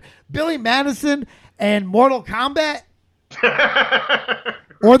together. Billy Madison and Mortal Kombat.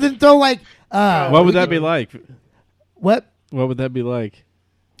 Or then throw what would that be like? What would that be like?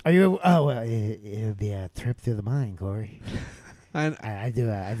 Are you? Oh well, it would be a trip through the mind, Corey. I do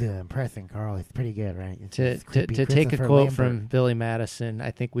an impression, Carl. It's pretty good, right? To take a quote from Billy Madison,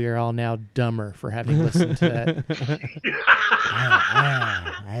 I think we are all now dumber for having listened to that.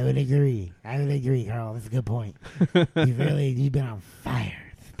 I would agree. Carl. That's a good point. You've been on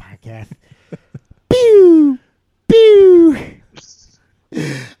fire this podcast. Pew, pew.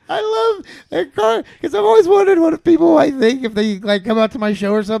 I love that car because I've always wondered what people might think if they come out to my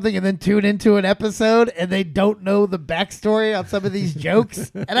show or something and then tune into an episode and they don't know the backstory on some of these jokes.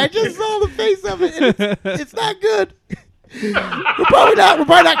 And I just saw the face of it. And it's not good. We're probably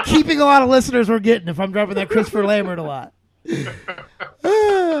not keeping a lot of listeners we're getting if I'm dropping that Christopher Lambert a lot.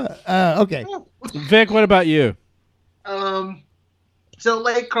 Okay, Vic, what about you? So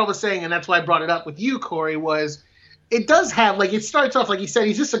like Carl was saying, and that's why I brought it up with you, Corey, was. It does have, it starts off, like he said,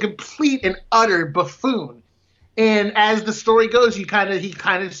 he's just a complete and utter buffoon. And as the story goes, he kind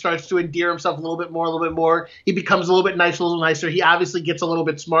of starts to endear himself a little bit more. He becomes a little bit nicer, a little nicer. He obviously gets a little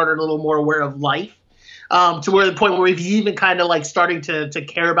bit smarter, a little more aware of life, to where the point where he's even kind of starting to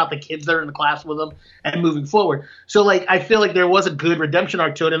care about the kids that are in the class with him and moving forward. So I feel like there was a good redemption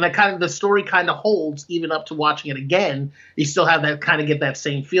arc to it, and that the story kind of holds even up to watching it again. You still have that kind of get that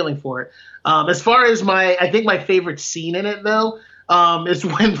same feeling for it. As far as I think my favorite scene in it though, is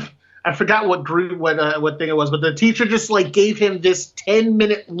when I forgot what thing it was, but the teacher just gave him this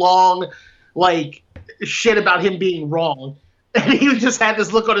 10-minute long shit about him being wrong, and he just had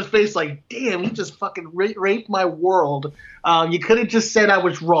this look on his face damn, he just fucking raped my world. You could have just said I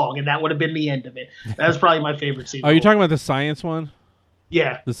was wrong, and that would have been the end of it. That's probably my favorite scene. Are you talking about the science one?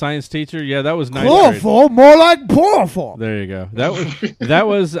 Yeah, the science teacher. Yeah, that was nice. Colorful, more like powerful. There you go.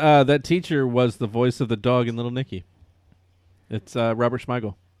 That teacher was the voice of the dog in Little Nicky. It's Robert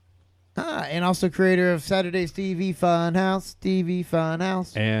Smigel. And also creator of Saturday's TV Funhouse,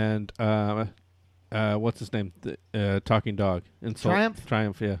 and what's his name? The Talking Dog.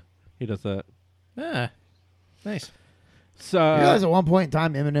 Triumph, yeah. He does that. Ah, nice. So, you realize at one point in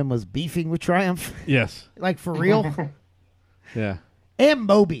time Eminem was beefing with Triumph? Yes. Like, for real? Yeah. And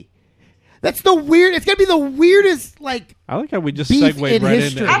Moby. That's the weird. It's gonna be the weirdest. Like, I like how we just beef segued in right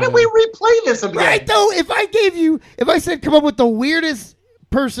history. into. How did we replay this again? Right though, if I said come up with the weirdest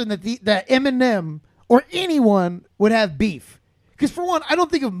person that Eminem or anyone would have beef. Because for one, I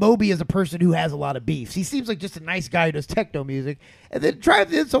don't think of Moby as a person who has a lot of beefs. He seems like just a nice guy who does techno music. And then Triumph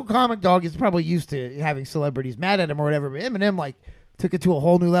the Insult Comic Dog is probably used to having celebrities mad at him or whatever. But Eminem like took it to a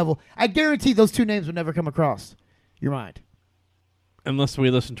whole new level. I guarantee those two names would never come across your mind. Unless we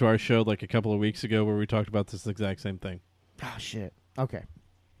listened to our show like a couple of weeks ago where we talked about this exact same thing. Oh, shit. Okay.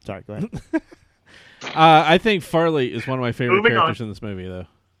 Sorry, go ahead. I think Farley is one of my favorite Moving characters on. in this movie, though.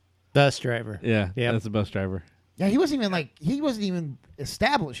 Bus driver. Yeah, Yep. that's the bus driver. Yeah, he wasn't even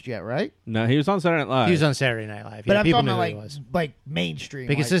established yet, right? No, he was on Saturday Night Live. He was on Saturday Night Live. But Yeah, I'm people talking knew about who he was. like mainstream.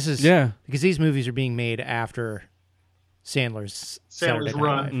 Because like, this is because these movies are being made after Sandler's Saturday Night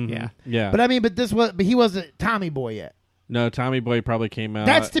run. Live. Mhm. Yeah. Yeah. But he wasn't Tommy Boy yet. No, Tommy Boy probably came out.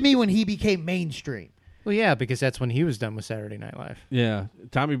 That's to me when he became mainstream. Well, yeah, because that's when he was done with Saturday Night Live. Yeah,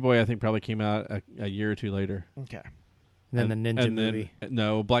 Tommy Boy I think probably came out a year or two later. Okay. And then the Ninja movie.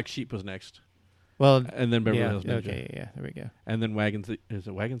 No, Black Sheep was next. Well, and then Beverly Hills Ninja. Okay, yeah, there we go. And then is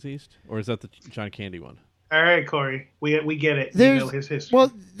it Wagons East? Or is that the John Candy one? All right, Corey. We get it. There's, you know his history.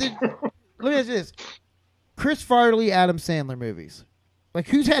 Well, let me ask you this. Chris Farley, Adam Sandler movies. Like,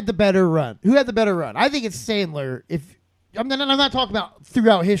 who's had the better run? Who had the better run? I think it's Sandler. I'm not talking about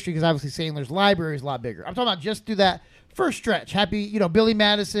throughout history because obviously Sandler's library is a lot bigger. I'm talking about just through that first stretch. Billy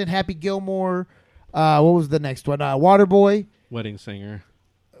Madison, Happy Gilmore. What was the next one? Waterboy. Wedding Singer.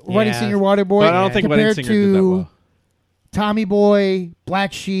 Wedding Singer, Waterboy. But I don't think Wedding Singer did that well. Tommy Boy,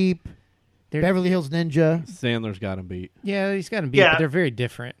 Black Sheep, Beverly Hills Ninja. Sandler's got him beat. Yeah, he's got him beat, but they're very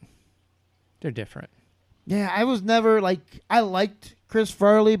different. They're different. Yeah, I was never I liked Chris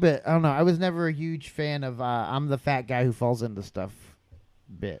Farley, but I don't know. I was never a huge fan of I'm the fat guy who falls into stuff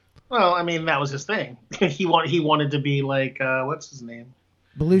bit. Well, I mean, that was his thing. He wanted to be like, what's his name?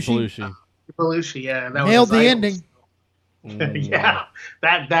 Belushi. Belushi, yeah. That Nailed was the his ending. Yeah,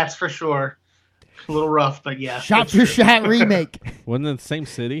 that's for sure. A little rough, but yeah. Shot for shot remake. Wasn't it the same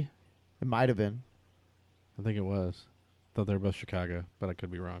city? It might have been. I think it was. Thought they were both Chicago, but I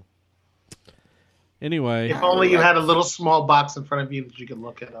could be wrong. Anyway. If only you had a little small box in front of you that you could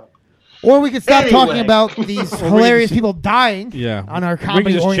look it up. Or we could stop talking about these hilarious people dying on our comedy.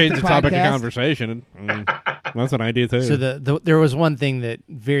 We can just change the topic podcast. of conversation. That's an idea, too. So there was one thing that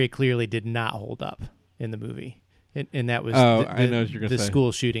very clearly did not hold up in the movie, and that was I know what you're gonna the say.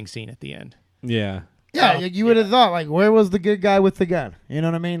 school shooting scene at the end. Yeah. Yeah, you would have thought, like, where was the good guy with the gun? You know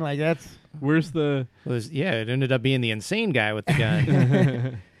what I mean? Like, that's... Where's the... it ended up being the insane guy with the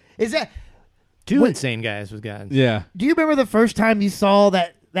gun. Is that... Two insane guys with guns. Yeah. Do you remember the first time you saw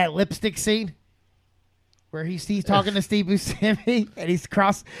that lipstick scene? Where he's talking to Steve Buscemi, and he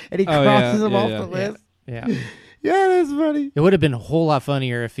crosses him off the list? Yeah. Yeah, that's funny. It would have been a whole lot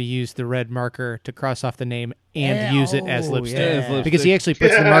funnier if he used the red marker to cross off the name and use it as lipstick. Yeah. Because he actually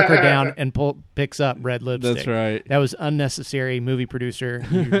puts the marker down and picks up red lipstick. That's right. That was unnecessary, movie producer.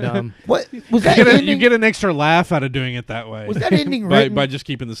 You're dumb. What was that? You get an extra laugh out of doing it that way. Was that ending written? by just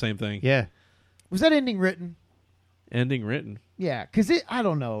keeping the same thing. Yeah. Was that ending written? Ending written. Yeah, because I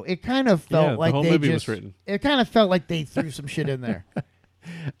don't know. It kind of felt like the whole they movie just. was written. It kind of felt like they threw some shit in there.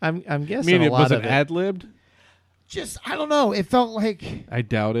 I'm guessing I mean, a lot was of it ad-libbed? Just I don't know. It felt like I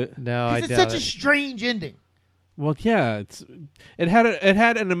doubt it. No, I it's doubt such a strange ending. Well, yeah, it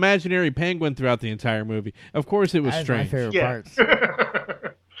had an imaginary penguin throughout the entire movie. Of course, it was That's strange. my favorite parts.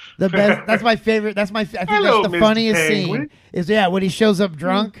 The best. That's my favorite. I think Hello, that's the Mr. funniest Penguin. scene. Is when he shows up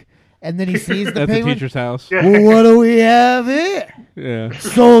drunk and then he sees the At the penguin. teacher's house. Well, what do we have here? Yeah.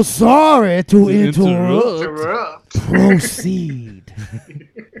 So sorry to interrupt. Interrupt. Proceed.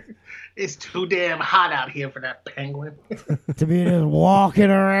 It's too damn hot out here for that penguin. To be just walking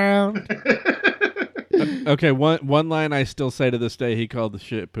around. Okay, one line I still say to this day: he called the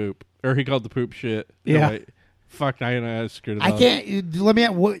shit poop, or he called the poop shit. Yeah. No, wait. Fuck, I screwed it up. I can't. Let me.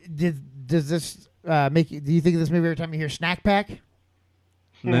 Does this make you? Do you think of this movie every time you hear Snack Pack?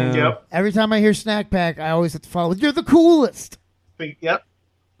 No. Yep. Every time I hear Snack Pack, I always have to follow. You're the coolest. Yep.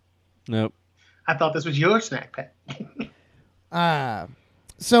 Nope. I thought this was your snack pack.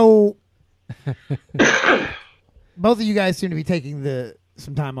 So both of you guys seem to be taking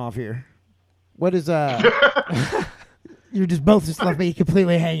some time off here. What is you just left me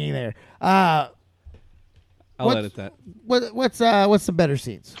completely hanging there. I'll edit that. What's some better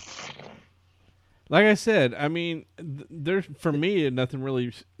scenes? Like I said, I mean, there's for me nothing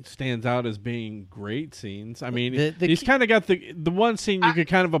really stands out as being great scenes. I mean, he's kind of got the one scene you could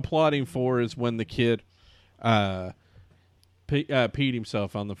kind of applaud him for is when the kid peed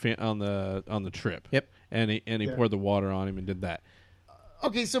himself on the trip. Yep, and he poured the water on him and did that.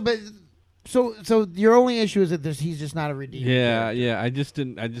 Okay, so your only issue is that he's just not a redeemer. Yeah. I just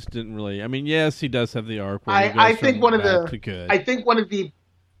didn't really. I mean, yes, he does have the arc. Where I think one of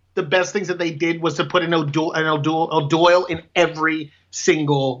the best things that they did was to put an O'Doyle in every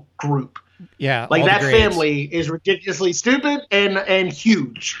single group. Yeah, like that family is ridiculously stupid and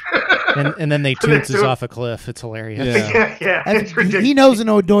huge. and then they Toots us off a cliff. It's hilarious. Yeah. It's ridiculous. He knows an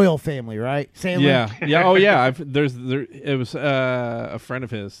O'Doyle family, right? Sandler? Yeah. Oh, yeah. It was a friend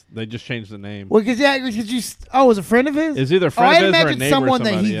of his. They just changed the name. Well, because it was a friend of his. It's either a friend of his or a neighbor. I imagine someone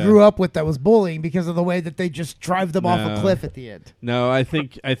that he grew up with that was bullying because of the way that they just drive them off a cliff at the end. No, I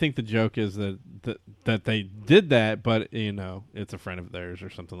think the joke is that they did that, but it's a friend of theirs or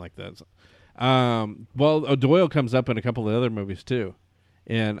something like that. So, well, O'Doyle comes up in a couple of other movies too,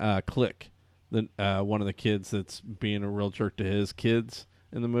 and Click, one of the kids that's being a real jerk to his kids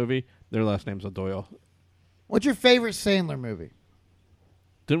in the movie. Their last name's O'Doyle. What's your favorite Sandler movie?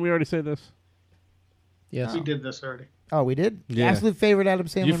 Didn't we already say this? Yes, we did this already. Oh, we did. Yeah. Absolute favorite Adam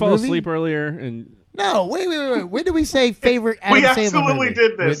Sandler movie. You fall asleep earlier and. No, wait. When did we say favorite Adam Sandler movie? We absolutely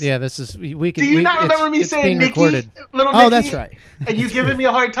did this. This is. Do you not remember me saying Nicky? Little Nicky? Oh, that's right. And you giving me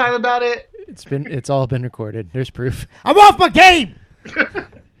a hard time about it? It's all been recorded. There's proof. I'm off my game.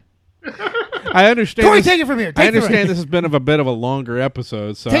 I understand. Corey, take it from here. I understand this has been a bit of a longer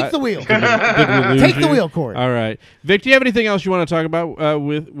episode. So take the wheel. Take the wheel, Corey. All right, Vic. Do you have anything else you want to talk about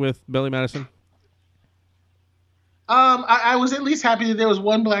with Billy Madison? I was at least happy that there was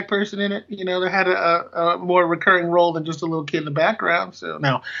one black person in it. That had a more recurring role than just a little kid in the background. So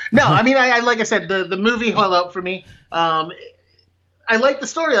no. I mean, I like I said, the movie held up for me. I like the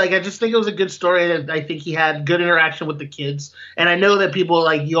story. Like, I just think it was a good story. I think he had good interaction with the kids. And I know that people,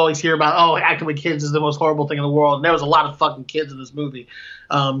 like, you always hear about, acting with kids is the most horrible thing in the world. And there was a lot of fucking kids in this movie.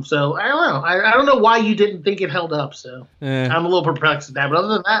 So I don't know. I don't know why you didn't think it held up. So I'm a little perplexed at that. But other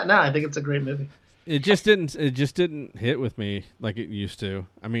than that, no, I think it's a great movie. It just didn't hit with me like it used to.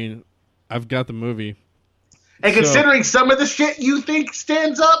 I mean, I've got the movie. And considering some of the shit you think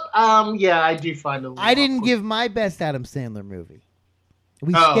stands up, I do find it. I didn't give my best Adam Sandler movie.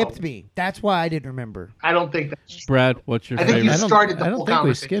 We skipped me. That's why I didn't remember. I don't think that's true. Brad, what's your favorite? I think you started the I whole don't think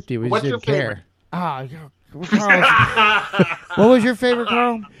conversation. we skipped you. We What's just your didn't favorite? care. What was your favorite,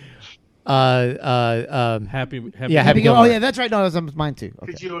 Carl? Happy Happy Gilmore. Oh, yeah, that's right. No, that was mine too.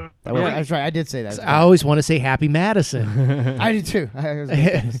 Okay. I was right. I did say that. I always want to say Happy Madison. I do too. It was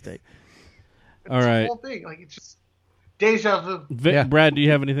a mistake. All right. The whole thing, like, it's just deja vu. Brad, do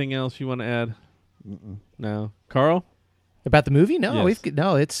you have anything else you want to add? No. Carl? About the movie? No, Yes.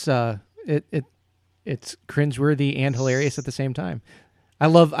 it's cringeworthy and hilarious at the same time. I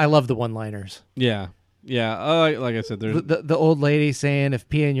love the one-liners. Yeah. Like I said, there's the old lady saying, "If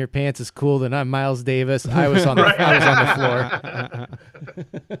peeing your pants is cool, then I'm Miles Davis." I was on the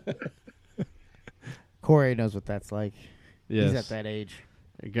floor. Corey knows what that's like. Yes. He's at that age.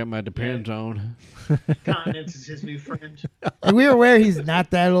 I got my depends on. Continence is his new friend. Are we aware he's not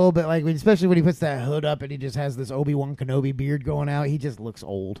that old? But like, especially when he puts that hood up and he just has this Obi-Wan Kenobi beard going out, he just looks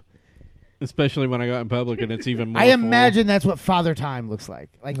old. Especially when I go out in public and it's even more. I imagine that's what Father Time looks like.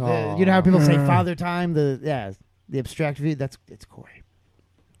 Like you know how people say Father Time, the abstract view. It's Corey,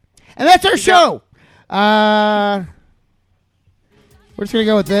 and that's our show. We're just gonna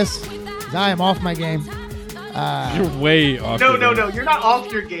go with this. I am off my game. You're way off. No, you're not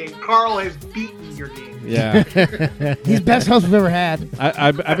off your game. Carl has beaten your game. Yeah. He's the best host we've ever had.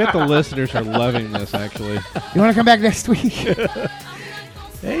 I bet the listeners are loving this, actually. You want to come back next week?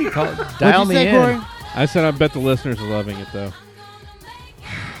 Hey, dial me in. Corey? I said I bet the listeners are loving it, though.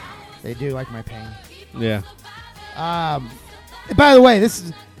 They do like my pain. Yeah. By the way,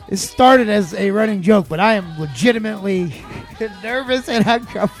 this started as a running joke, but I am legitimately nervous and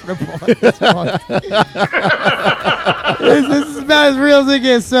uncomfortable at this point. This is about as real as it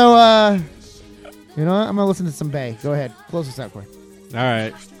gets. So, you know what? I'm going to listen to some Bay. Go ahead. Close us out, Corey. All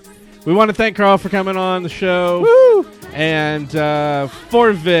right. We want to thank Carl for coming on the show. Woo! And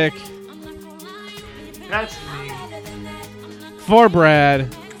for Vic. That's me. For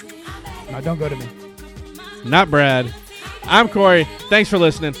Brad. No, don't go to me. Not Brad. I'm Corey. Thanks for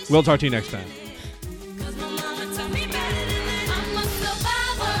listening. We'll talk to you next time.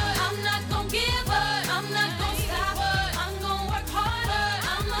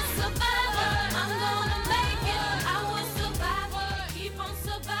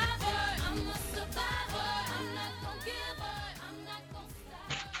 Survivor.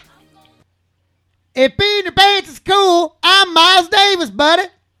 If peeing your pants is cool, I'm Miles Davis, buddy.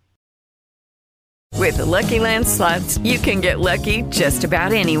 With the Lucky Land Slots, you can get lucky just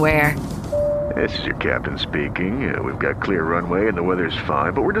about anywhere. This is your captain speaking. We've got clear runway and the weather's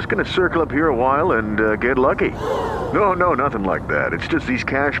fine, but we're just going to circle up here a while and get lucky. No, nothing like that. It's just these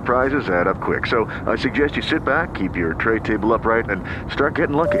cash prizes add up quick. So I suggest you sit back, keep your tray table upright, and start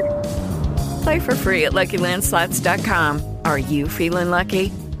getting lucky. Play for free at LuckyLandSlots.com. Are you feeling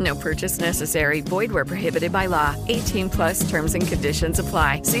lucky? No purchase necessary. Void where prohibited by law. 18+ terms and conditions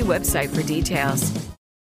apply. See website for details.